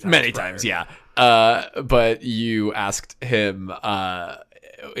many times. Many times, yeah. But you asked him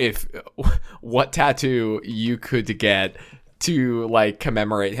what tattoo you could get to like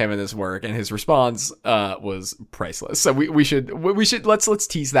commemorate him and his work, and his response was priceless. So we should let's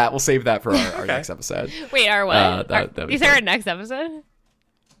tease that. We'll save that for our next episode. Wait, our what? Is there a next episode?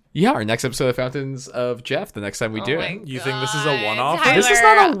 Yeah, our next episode of Fountains of Jeff. The next time we do it. You think this is a one-off? Tyler, this is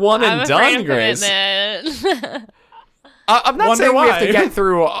not a one and done, Grace. I'm not saying we have to get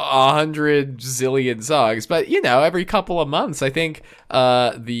through 100 zillion songs, but every couple of months, I think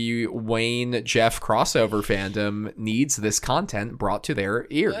the Wayne Jeff crossover fandom needs this content brought to their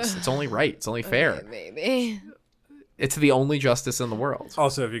ears. It's only right. It's only fair. Okay, maybe. It's the only justice in the world.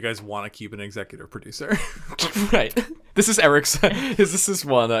 Also, if you guys want to keep an executive producer, right? This is Eric's. This is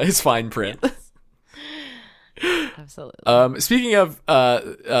his fine print. Yes. Absolutely. Speaking of,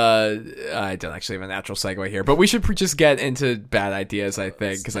 I don't actually have a natural segue here, but we should just get into bad ideas, I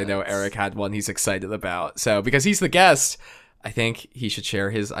think, because I know Eric had one he's excited about. So, because he's the guest, I think he should share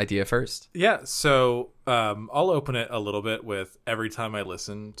his idea first. Yeah, so I'll open it a little bit with every time I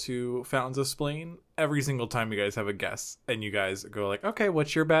listen to Fountains of Spleen, every single time you guys have a guest and you guys go like, okay,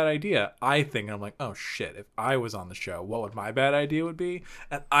 what's your bad idea? I think, I'm like, oh shit, if I was on the show, what would my bad idea would be?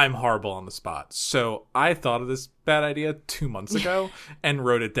 And I'm horrible on the spot. So I thought of this bad idea 2 months ago and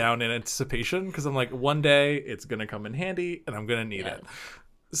wrote it down in anticipation because I'm like, one day it's going to come in handy and I'm going to need it.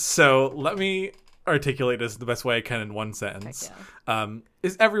 So let me articulate this the best way I can in one sentence.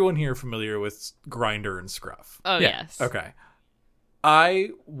 Is everyone here familiar with Grindr and Scruff? Oh, yes. Okay. I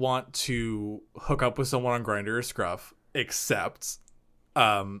want to hook up with someone on Grindr or Scruff, except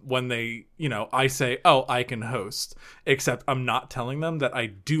when they, I say, oh, I can host, except I'm not telling them that I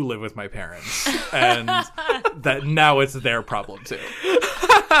do live with my parents and that now it's their problem too.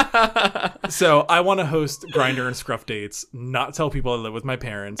 So I want to host Grindr and Scruff dates, not tell people I live with my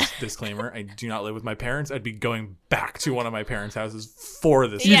parents. Disclaimer, I do not live with my parents. I'd be going back to one of my parents' houses for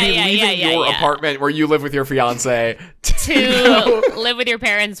this. You'd be leaving your apartment where you live with your fiance to live with your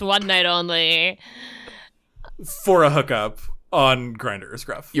parents one night only. For a hookup on Grindr or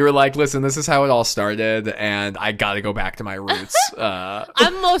Scruff. You were like, listen, this is how it all started, and I gotta go back to my roots.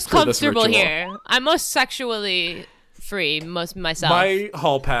 I'm most comfortable here. I'm most sexually free, myself. My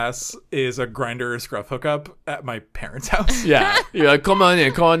hall pass is a Grindr or Scruff hookup at my parents' house. Yeah. You're like, come on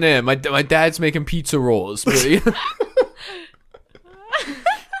in. My dad's making pizza rolls.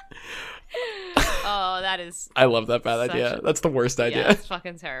 Oh, that is... I love that bad idea. That's the worst idea. Yeah, it's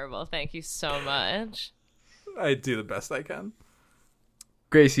fucking terrible. Thank you so much. I do the best I can.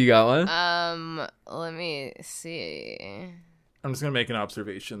 Grace, you got one? Let me see. I'm just going to make an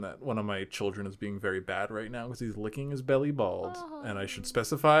observation that one of my children is being very bad right now because he's licking his belly bald. Oh. And I should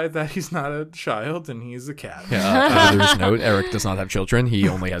specify that he's not a child and he's a cat. Yeah, there's note. Eric does not have children. He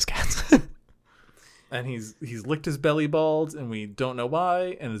only has cats. And he's licked his belly bald and we don't know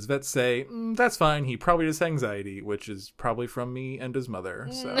why. And his vets say, that's fine. He probably has anxiety, which is probably from me and his mother.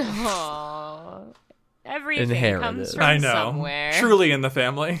 So. Aww. Everything Inherited. comes from I know. somewhere. Truly in the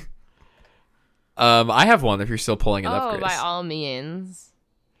family. I have one if you're still pulling it up, Grace. By all means.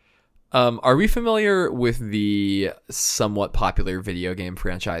 Are we familiar with the somewhat popular video game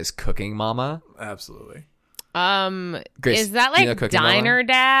franchise Cooking Mama? Absolutely. Grace, is that like Diner Mama?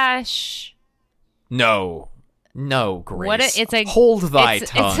 Dash? No, Grace. What? It's a hold thy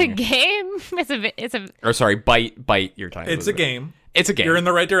tongue. It's a game. It's a. Or sorry, bite your tongue. It's a game. It's a game. You're in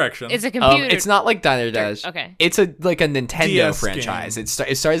the right direction. It's a computer. It's not like Diner Dash. Okay. It's like a Nintendo DS franchise. Game. It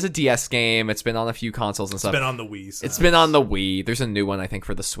started as a DS game. It's been on a few consoles and stuff. It's been on the Wii. It's been on the Wii. There's a new one, I think,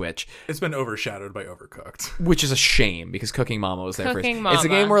 for the Switch. It's been overshadowed by Overcooked. Which is a shame because Cooking Mama was there first. Mama. It's a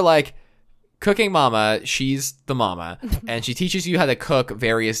game where like Cooking Mama, she's the mama, and she teaches you how to cook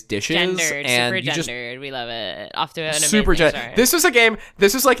various dishes. Gendered, and super gendered. We love it. Off to an super amazing start. This was a game.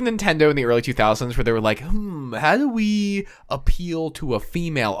 This was like Nintendo in the early 2000s, where they were like, how do we appeal to a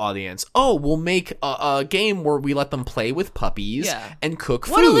female audience? Oh, we'll make a game where we let them play with puppies and cook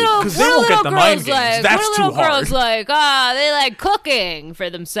food. Because they won't get the mind games. Like? That's what too little hard. Girls like, they like cooking for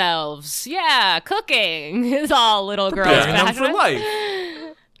themselves. Yeah, cooking is all little girls. Preparing them for life.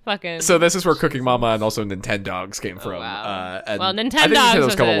 Fucking. So this is where Cooking Mama and also Nintendogs came from. Wow. And well, I think Nintendogs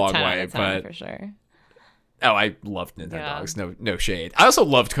Nintendo's come a long 10 way, out of 10 but for sure. Oh, I loved Nintendogs. No shade. I also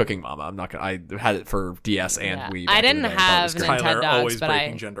loved Cooking Mama. I'm not gonna. I had it for DS and Wii. I didn't have Tyler always Nintendogs, but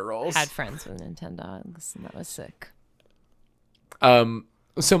breaking I gender roles. had friends with Nintendogs, and that was sick.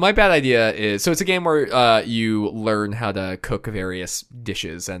 So my bad idea is, so it's a game where you learn how to cook various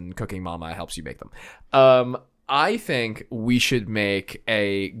dishes, and Cooking Mama helps you make them. I think we should make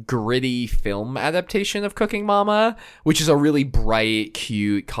a gritty film adaptation of Cooking Mama, which is a really bright,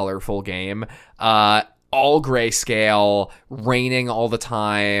 cute, colorful game. All grayscale, raining all the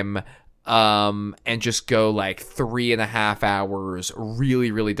time. and just go like 3.5 hours,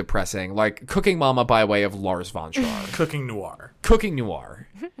 really, really depressing, like Cooking Mama by way of Lars von Trier. Cooking Noir. Cooking Noir.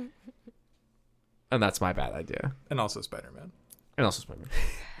 And that's my bad idea. And also Spider-Man.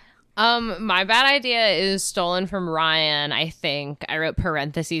 My bad idea is stolen from Ryan. I think I wrote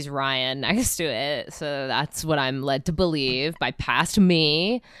parentheses Ryan next to it, so that's what I'm led to believe by past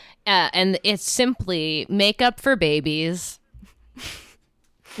me. And it's simply makeup for babies.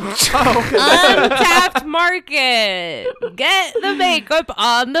 Untapped market. Get the makeup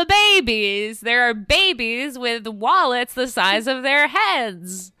on the babies. There are babies with wallets the size of their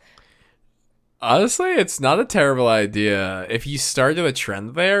heads. Honestly, it's not a terrible idea. If you started a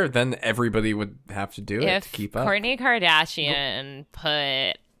trend there, then everybody would have to do it to keep up. If Kourtney Kardashian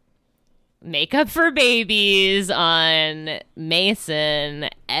put makeup for babies on Mason,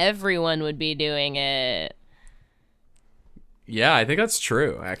 everyone would be doing it. Yeah, I think that's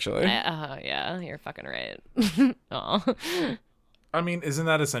true, actually. Yeah, you're fucking right. Oh. I mean, isn't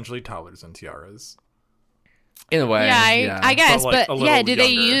that essentially toddlers and tiaras? In a way, I guess, but yeah, do they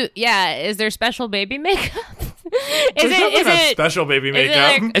use? Yeah, is there special baby makeup? Is it special baby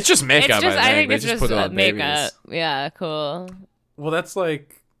makeup? It's just makeup. I think they it's just just put it on makeup. babies. Yeah, cool. Well, that's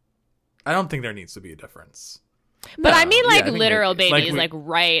like, I don't think there needs to be a difference. But I mean, like, I think literal babies, like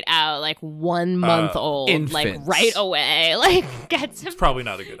right out, like 1 month old, infants. like right away, like get some. It's probably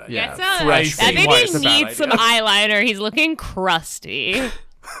not a good idea. Yeah, Get some. fresh That baby. baby It's a bad needs some idea. eyeliner. He's looking crusty.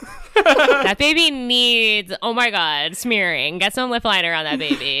 That baby needs. Oh my god, smearing. Get some lip liner on that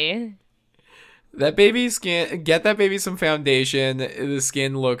baby. That baby's skin. Get that baby some foundation. The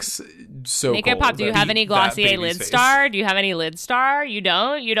skin looks so. Makeup cold. Pop. Do you have any Glossier baby's lid face. star? Do you have any lid star? You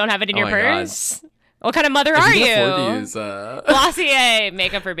don't. You don't have it in Oh your my God. purse. What kind of mother If are you you? can afford to use, Glossier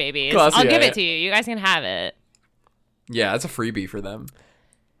makeup for babies. I'll Glossier. give it to you. You guys can have it. yeah, it's a freebie for them.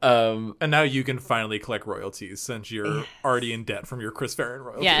 And now you can finally collect royalties since you're already in debt from your Chris Farron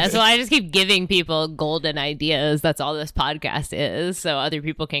royalties. Yeah, so I just keep giving people golden ideas. That's all this podcast is, so other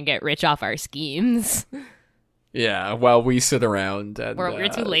people can get rich off our schemes. Yeah, while we sit around and We're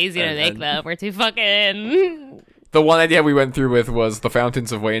too lazy to and- make and them. We're too fucking... The one idea we went through with was the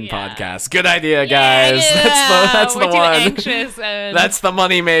Fountains of Wayne Yeah. podcast. Good idea, guys. That's We're the too one. anxious and That's the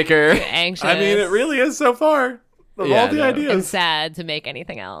money maker. anxious. I mean, it really is so far. Of Yeah, all the no. and ideas. sad to make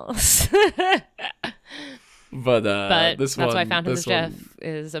anything else. But But this that's one, why Fountains of this one- Jeff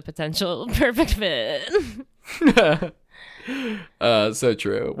is a potential perfect fit. So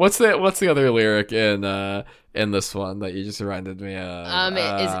true. What's the other lyric in this one that you just reminded me of?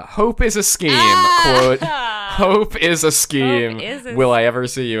 Is hope is a scheme. Ah! Quote. Hope is a scheme. Hope is a Will I ever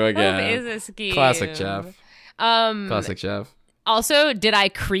see you again? Hope is a scheme. Classic Jeff. Classic Jeff. Also, did I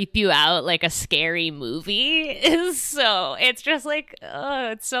creep you out like a scary movie? So it's just like,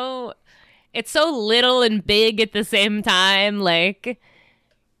 it's so little and big at the same time. Like,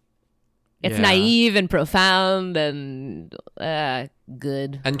 it's Yeah. naive and profound and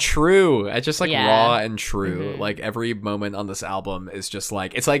good. And true. It's just like Yeah. raw and true. Mhm. Like every moment on this album is just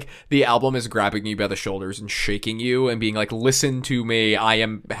like, it's like the album is grabbing you by the shoulders and shaking you and being like, listen to me. I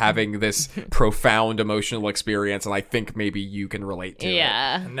am having this profound emotional experience and I think maybe you can relate to it.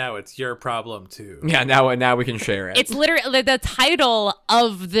 Yeah. And now it's your problem too. Yeah, now we can share it. It's literally the title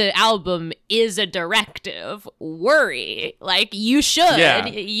of the album is a directive. Worry. Like, you should. Yeah.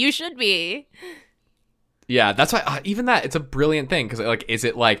 You should be. Yeah, that's why even that, it's a brilliant thing because like, is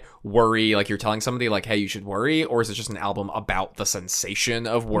it like worry, like you're telling somebody like, hey, you should worry, or is it just an album about the sensation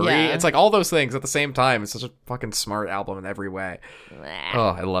of worry? Yeah. It's like all those things at the same time. It's such a fucking smart album in every way.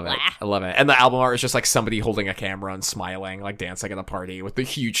 Oh, I love it. I love it. And the album art is just like somebody holding a camera and smiling, like dancing at a party with the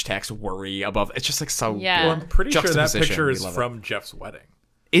huge text "worry" above. It's just like so. Yeah. Well, I'm pretty sure that Juxtaposition, picture we is love it. from Jeff's wedding.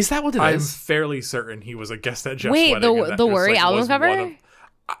 Is that what it I'm is? fairly certain he was a guest at Jeff's Wait, wedding. and that the just, Worry like, album was cover? one of-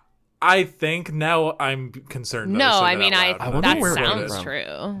 I think now I'm concerned. That No, I, I mean, I wonder that where it came sounds from.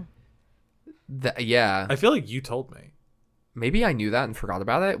 true. Yeah, I feel like you told me. maybe I knew that and forgot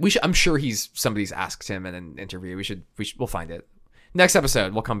about it. I'm sure somebody's asked him in an interview. We'll find it. Next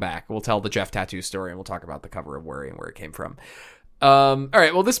episode, we'll come back. We'll tell the Jeff tattoo story and we'll talk about the cover of Worry and where it came from. All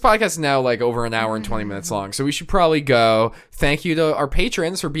right. Well, this podcast is now like over an hour and 20 minutes long, so we should probably go. Thank you to our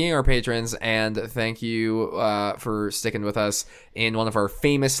patrons for being our patrons, and thank you for sticking with us. in one of our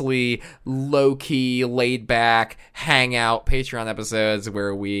famously low-key, laid-back, hangout Patreon episodes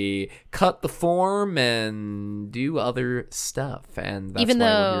where we cut the form and do other stuff. And that's Even why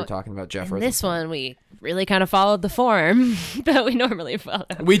though we were talking about Jeff in Rosenthal. this one, we really kind of followed the form that we normally follow.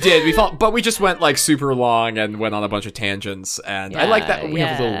 We did. But we just went like super long and went on a bunch of tangents. And I like that we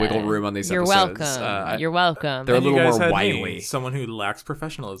have a little wiggle room on these episodes. You're welcome. They're a little more had wily. me, someone who lacks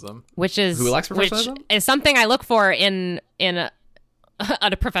professionalism. Which is something I look for in a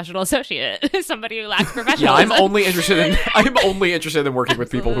professional associate. Somebody who lacks professionalism. Yeah, I'm only interested in working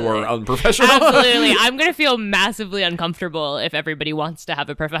with people who are unprofessional. Absolutely. I'm going to feel massively uncomfortable if everybody wants to have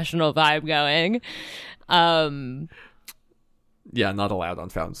a professional vibe going. Yeah, not allowed on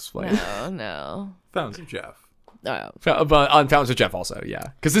Fountains of Flame. No. Fountains of Jeff. Oh. But on Fountains of Jeff also, yeah.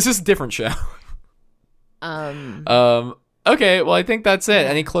 Because this is a different show. Okay, well, I think that's it.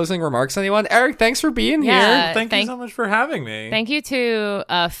 Any closing remarks, anyone? Eric, thanks for being here. Thank you so much for having me. Thank you to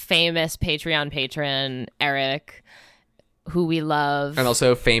a famous Patreon patron, Eric, who we love. And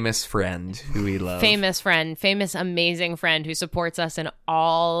also famous friend who we love. Famous amazing friend who supports us in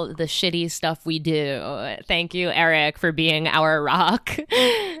all the shitty stuff we do. Thank you, Eric, for being our rock.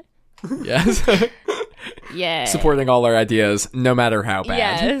 Yes. Yeah. Supporting all our ideas, no matter how bad.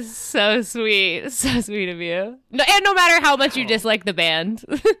 Yes, so sweet. So sweet of you. And no matter how much you dislike the band.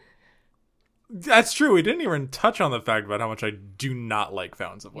 That's true. We didn't even touch on the fact about how much I do not like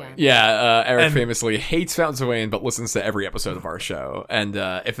Fountains of Wayne. Yeah, Eric famously hates Fountains of Wayne, but listens to every episode of our show. And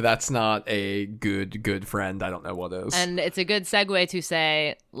if that's not a good friend, I don't know what is. And it's a good segue to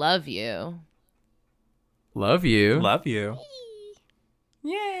say, love you. Love you. Love you.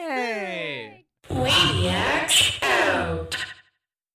 Yay! Waniacs out.